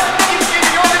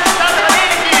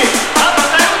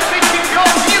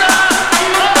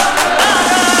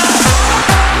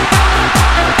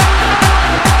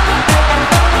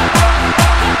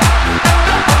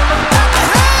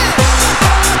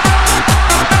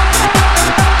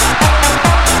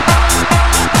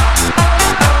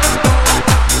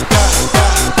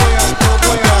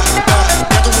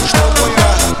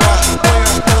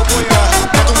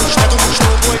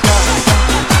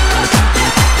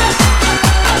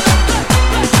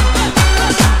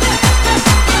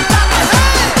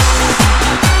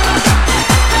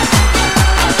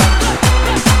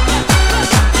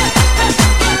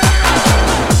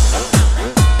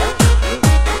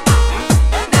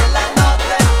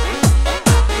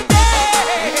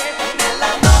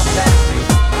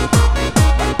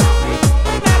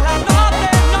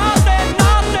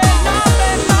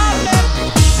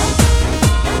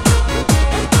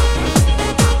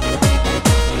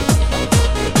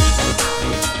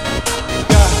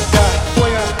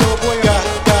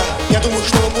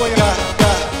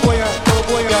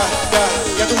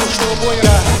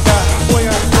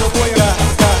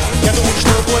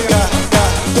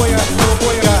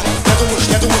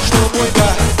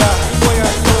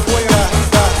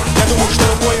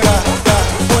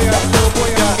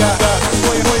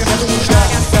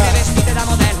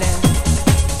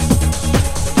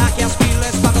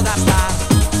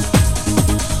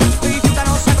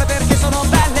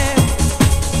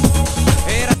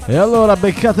 E allora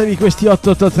beccatevi questi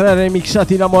 883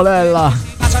 remixati da Molella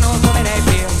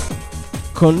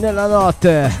con Nella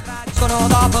Notte. Sono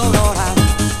dopo un'ora,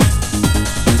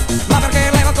 ma perché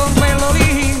levo con quello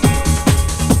lì?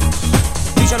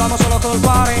 Dice l'uomo solo col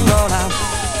cuore in gola.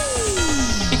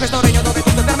 In questo regno dove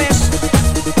tutto è permesso,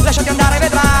 lasciati andare,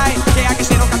 vedrai che anche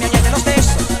se non cambia niente lo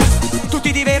stesso, tu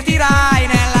ti divertirai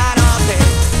nella notte.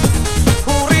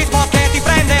 Un ritmo che ti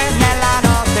prende nella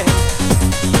notte,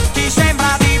 ti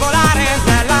sembra di volare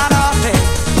nella notte,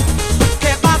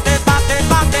 che batte, batte,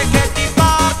 batte, che ti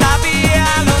porta via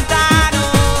lontano.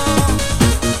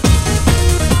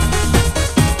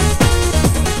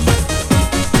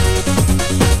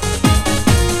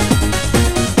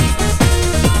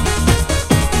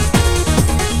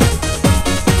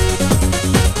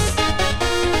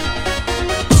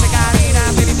 Se carina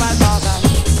bevi qualcosa,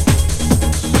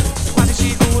 quasi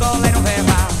sicuro lei non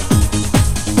verrà.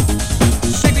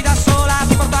 Segui da sola,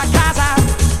 ti porto a casa,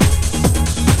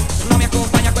 non mi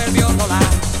accompagna quel biondo là.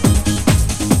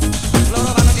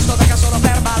 Loro vanno in discoteca solo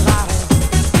per ballare,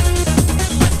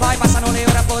 poi passano le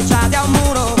ore appoggiate a un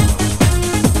muro,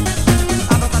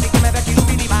 abbronzati come vecchi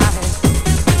lupi di mare,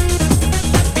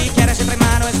 bicchiere sempre in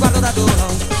mano e sguardo da duro.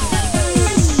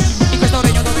 In questo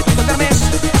regno dove tutto è permesso,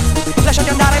 lasciati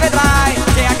andare, vedrai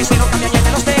che anche se non cambia niente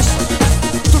lo stesso,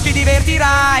 tu ti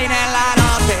divertirai nella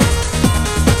notte.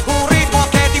 Un ritmo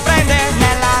che ti prende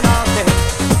nella notte,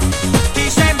 ti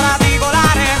sembra di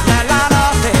volare nella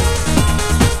notte,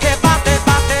 che batte,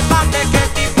 batte, batte,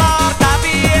 che ti porta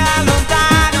via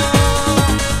lontano.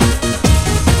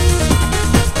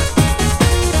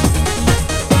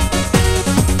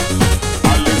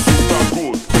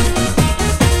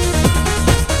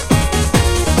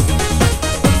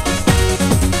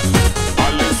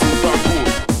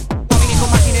 Uomini con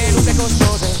macchine lunghe e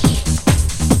costose,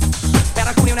 per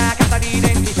alcuni una carta di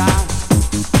identità,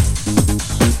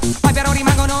 poi però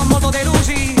rimangono molto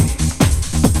delusi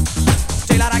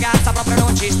se la ragazza proprio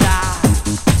non ci sta.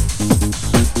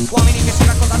 Uomini che si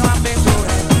raccontano avventure,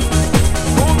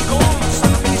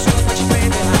 sanno che nessuno poi ci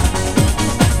crederà.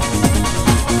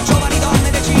 Giovani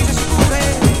donne decise,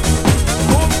 sicure,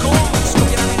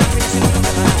 scoppieranno in lacrime se non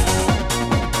tornerà.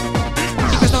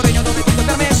 In questo regno dove tutto è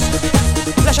permesso,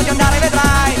 lasciati andare,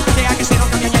 vedrai che anche se non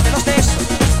cambia niente lo stesso,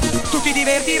 tu ti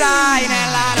divertirai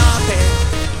nella notte.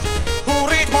 Un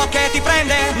ritmo che ti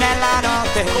prende nella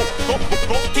notte,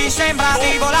 ti sembra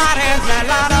di volare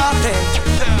nella notte,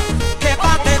 che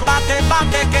batte, batte,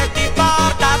 batte, che ti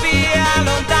porta via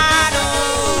lontano.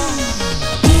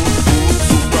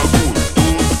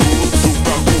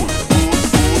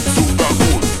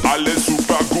 Alle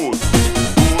super good.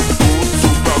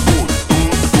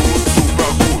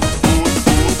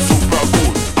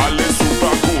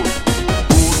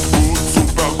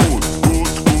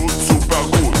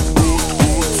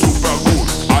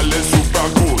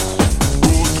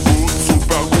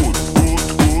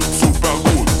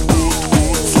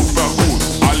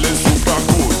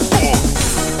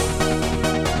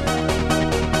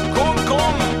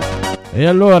 E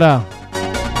allora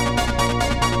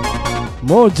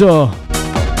Mojo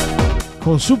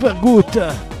con Super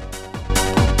Good.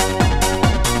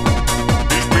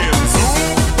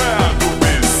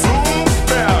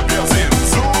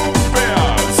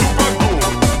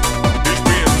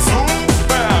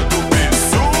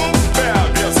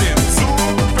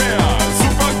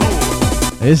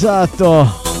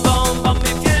 Esatto.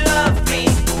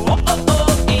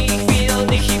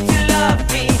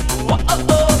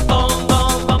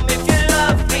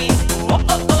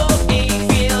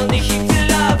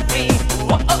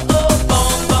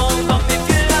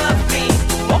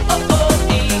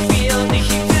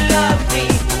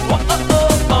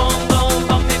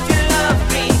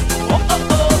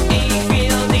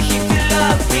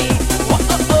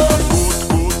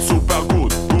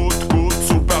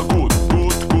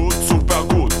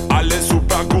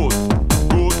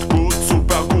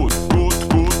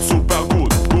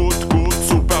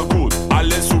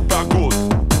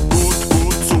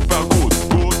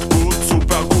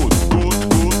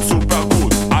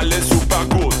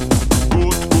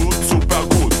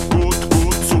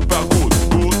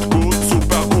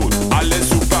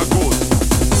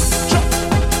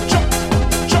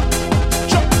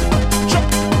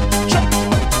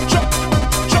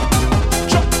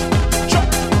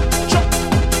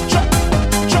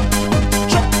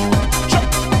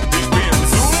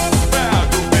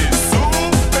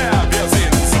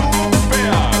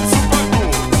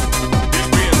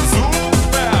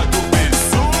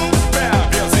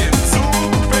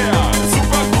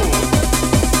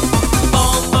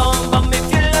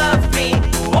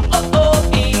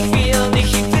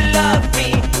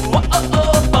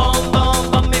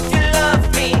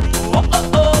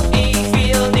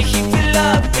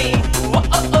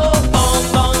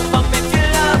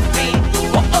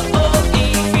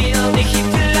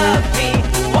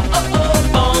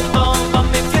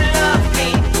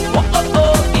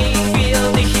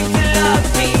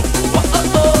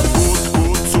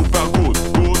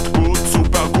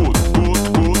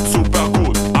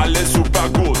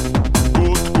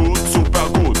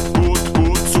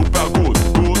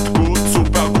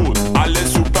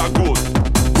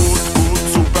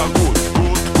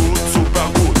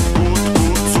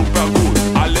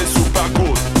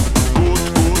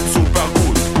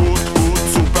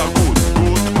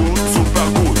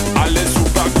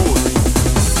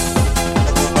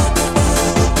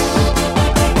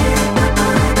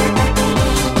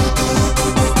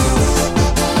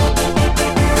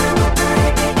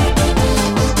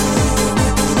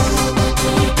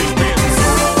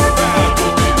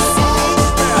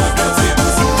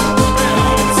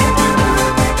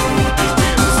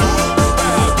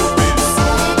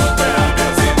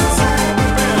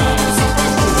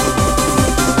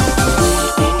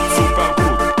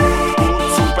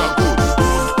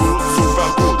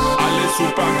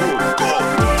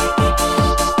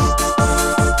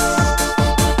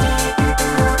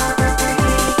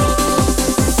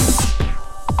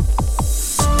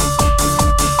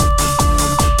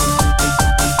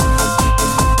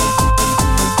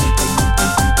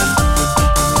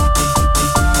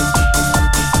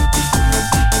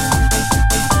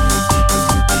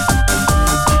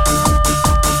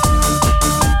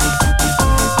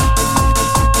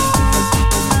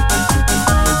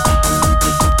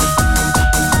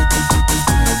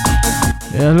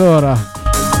 E allora,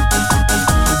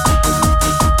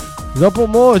 dopo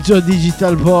Mojo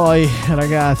Digital Boy,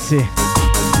 ragazzi,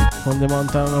 con The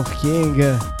Mountain of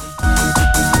King,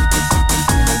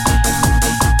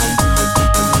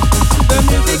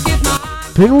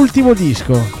 penultimo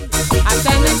disco.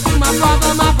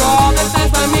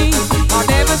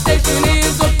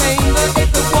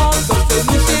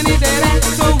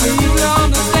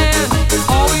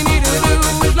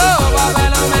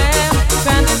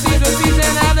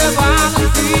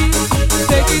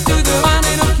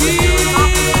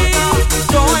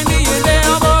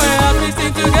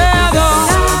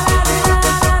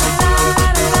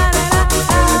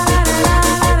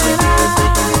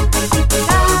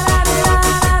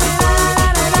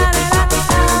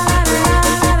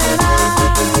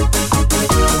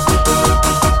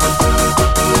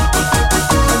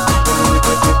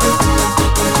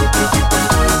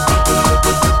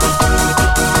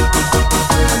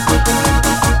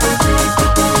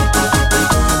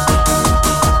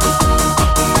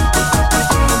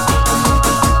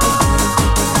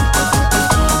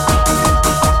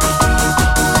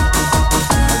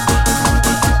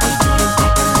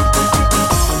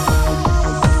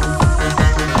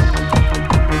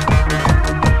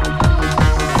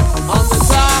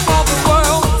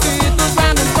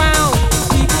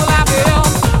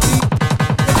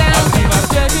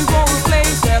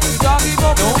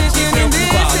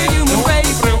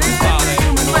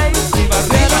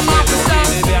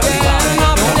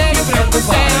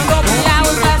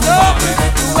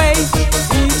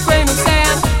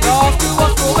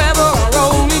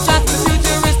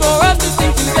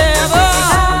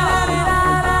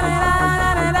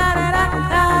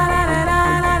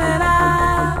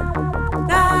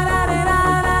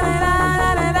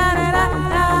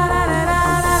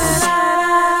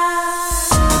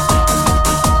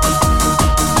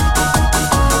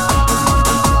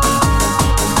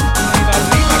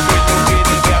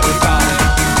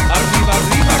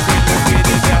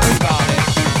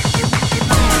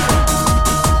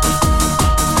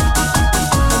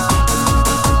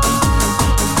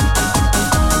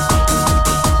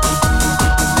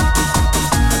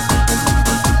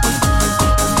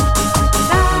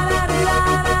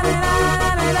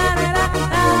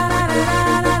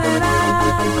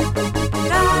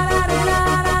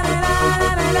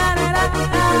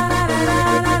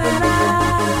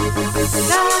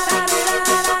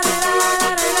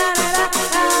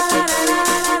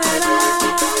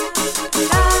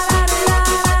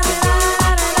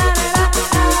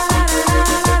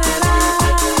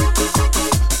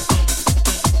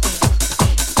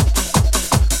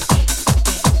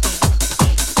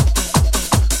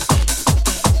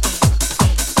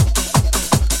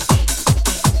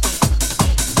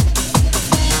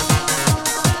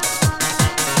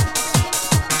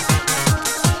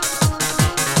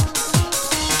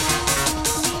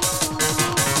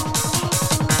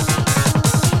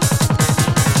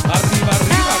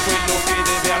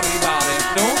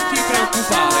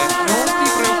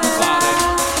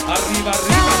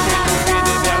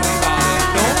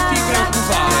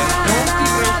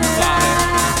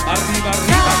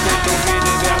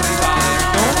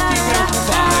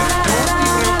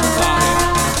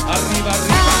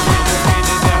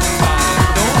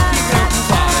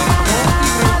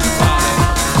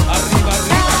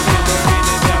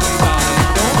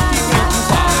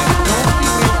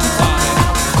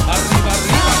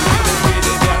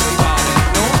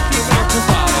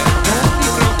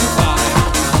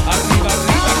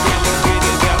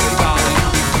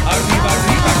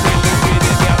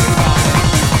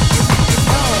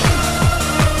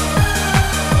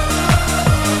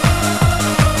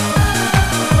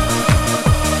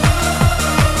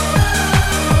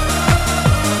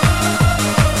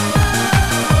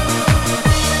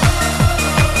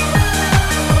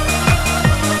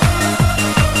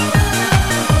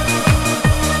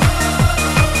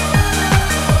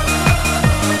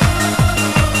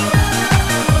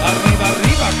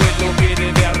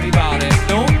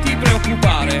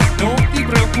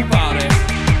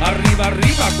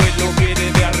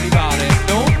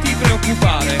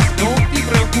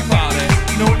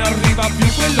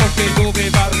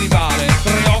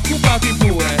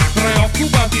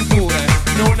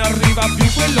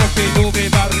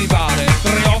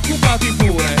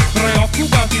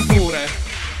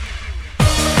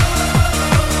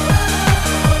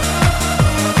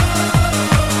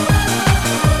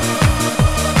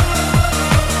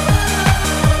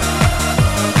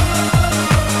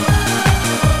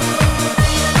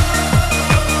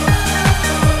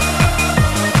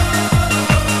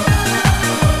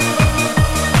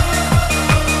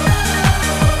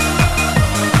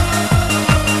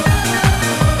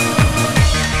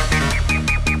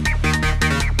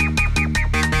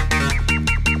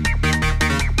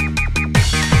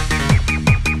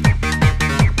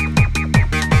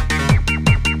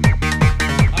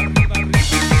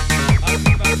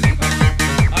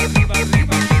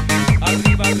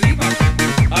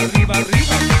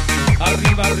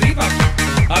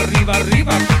 arriva,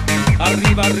 arriva,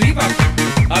 arriva, arriva,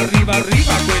 arriva,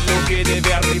 arriva quello che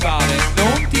deve arrivare.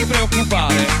 Non ti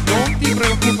preoccupare, non ti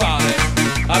preoccupare.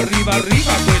 Arriva,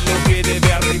 arriva quello che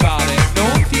deve arrivare.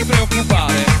 Non ti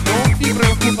preoccupare, non ti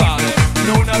preoccupare.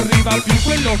 Non arriva più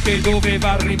quello che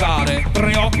doveva arrivare.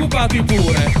 Preoccupati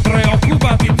pure,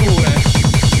 preoccupati pure.